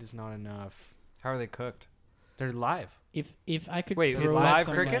 $1,000 is not enough. How are they cooked? They're live. if I could Wait, throw it's live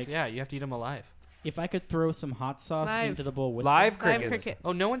some, crickets? like, Yeah, you have to eat them alive. if I could throw some hot sauce Live. into the bowl with Live them, Live crickets. crickets.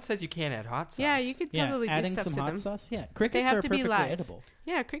 Oh, no one says you can't add hot sauce. Yeah, you could yeah, probably do adding stuff some to hot them. sauce, yeah, crickets have are to be perfectly live. edible.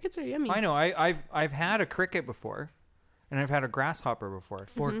 Yeah, crickets are yummy. I know. I've had a cricket before, and I've had a grasshopper before.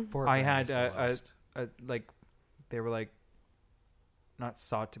 Four I grand had is the lowest. like they were like not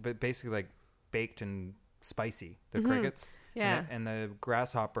sauteed, but basically like baked and spicy. The Mhm. crickets. Yeah. And the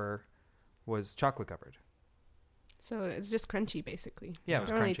grasshopper was chocolate covered. So it's just crunchy, basically. Yeah, it You was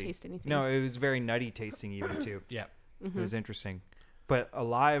don't really crunchy. taste anything. No, it was very nutty tasting even too. Yeah. Mm-hmm. It was interesting. But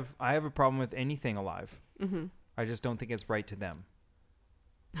alive, I have a problem with anything alive. Mm-hmm. I just don't think it's right to them.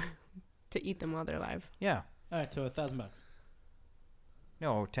 To eat them while they're alive. Yeah. All right, so $1,000.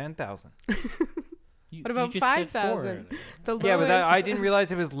 No, 10,000. You, What about you just said 5,000? The Yeah, but lowest- I didn't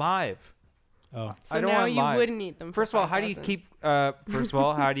realize it was live. Oh, So I don't now want you live. wouldn't eat them. First of all, how do you keep? First of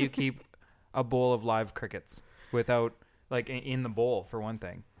all, how do you keep a bowl of live crickets without like in the bowl for one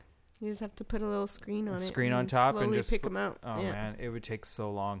thing? You just have to put a little screen on it. Screen and on top and slowly just pick them out. Oh yeah. man, it would take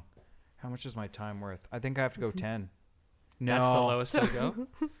so long. How much is my time worth? I think I have to go 10. No, That's the lowest I'll go.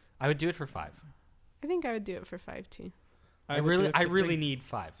 I would do it for 5. I think I would do it for 5 too. I really need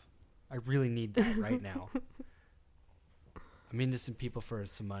 5. I really need that right now. I'm into some people for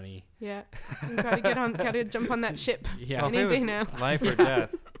some money. Yeah, you gotta jump on that ship. Yeah. Well, Any if it day was now. life or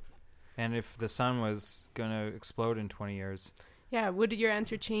death, and if the sun was gonna explode in 20 years, Yeah, would your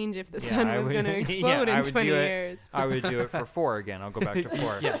answer change if the Yeah, sun I was would- going to yeah, explode I in would 20 do it. years? I would do it for 4 again. I'll go back to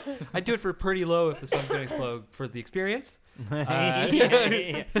 4. Yeah, I'd do it for pretty low if the sun's going to explode for the experience.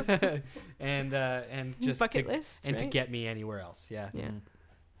 Yeah. And just Bucket to, list, and to right? get me anywhere else. Yeah. Yeah. Mm.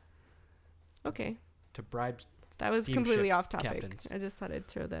 Okay. To bribe. That was steamship completely off topic. captains. I just thought I'd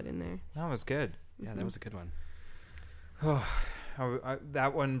throw that in there. That was good. Yeah, that was a good one.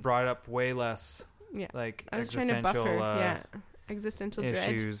 That one brought up way less Yeah. like I was trying to buffer. existential Existential dread.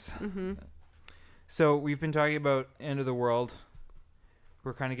 issues. Mm-hmm. So we've been talking about end of the world.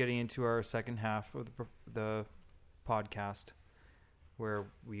 We're kind of getting into our second half of the podcast, where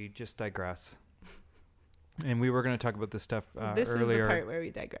we just digress. And we were going to talk about this stuff This earlier. is the part where we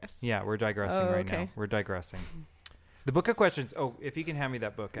digress. Yeah, we're digressing right now. Okay. We're digressing. The book of questions. Oh, if you can hand me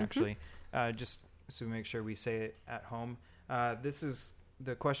that book, Mm-hmm. actually, just so we make sure we say it at home. This is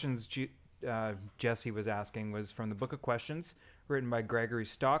the questions Jessie was asking was from the book of questions written by Gregory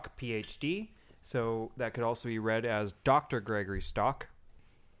Stock, PhD. So that could also be read as Dr. Gregory Stock,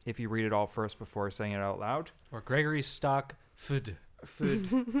 if you read it all first before saying it out loud. Or Gregory Stock Food.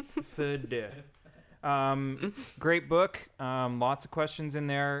 Food. Great book. Lots of questions in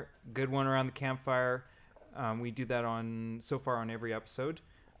there. Good one around the campfire. We do that so far on every episode.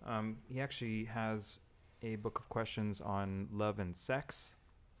 He actually has a book of questions on love and sex,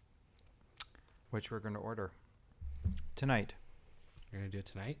 which we're going to order tonight. You're going to do it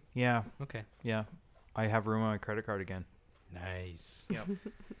tonight? Yeah. Okay. Yeah. I have room on my credit card again. Nice. Yep.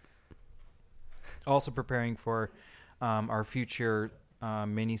 Also preparing for our future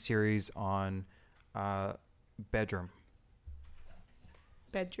mini-series on bedroom.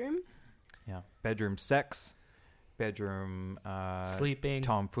 Bedroom? Yeah. Bedroom sex, bedroom Sleeping.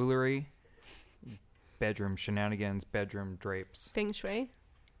 tomfoolery, bedroom shenanigans, bedroom drapes. Feng shui?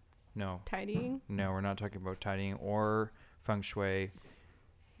 No. Tidying? No, we're not talking about tidying or feng shui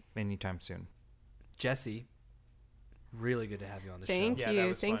anytime soon. Jessie, really good to have you on the Thank show. Yeah, you. that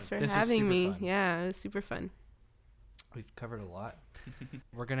was Thanks fun. for This was having super me. fun. Yeah, it was super fun. We've covered a lot.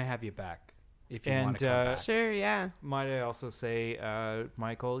 We're going to have you back if you want And to come back. Sure, yeah. might I also say,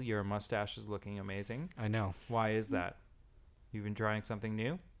 Michael, your mustache is looking amazing. I know. Why is that? You've been trying something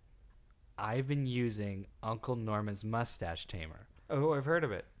new? I've been using Uncle Norma's Mustache Tamer. Oh, I've heard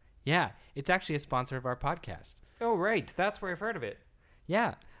of it. Yeah, it's actually a sponsor of our podcast. Oh, right. That's where I've heard of it.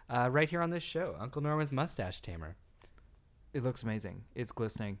 Yeah, right here on this show, Uncle Norma's Mustache Tamer. It looks amazing. It's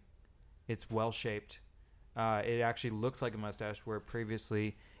glistening. It's well shaped. It actually looks like a mustache where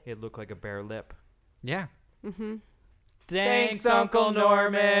previously it looked like a bare lip. Yeah. Mm-hmm. Thanks, Uncle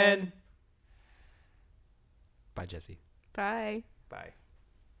Norman. Bye, Jessie. Bye. Bye.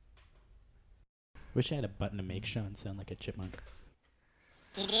 Wish I had a button to make Sean sound like a chipmunk.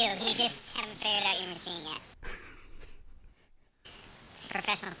 You do. You just haven't figured out your machine yet.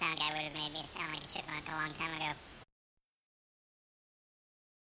 Professional sound guy would have made me sound like a chipmunk a long time ago.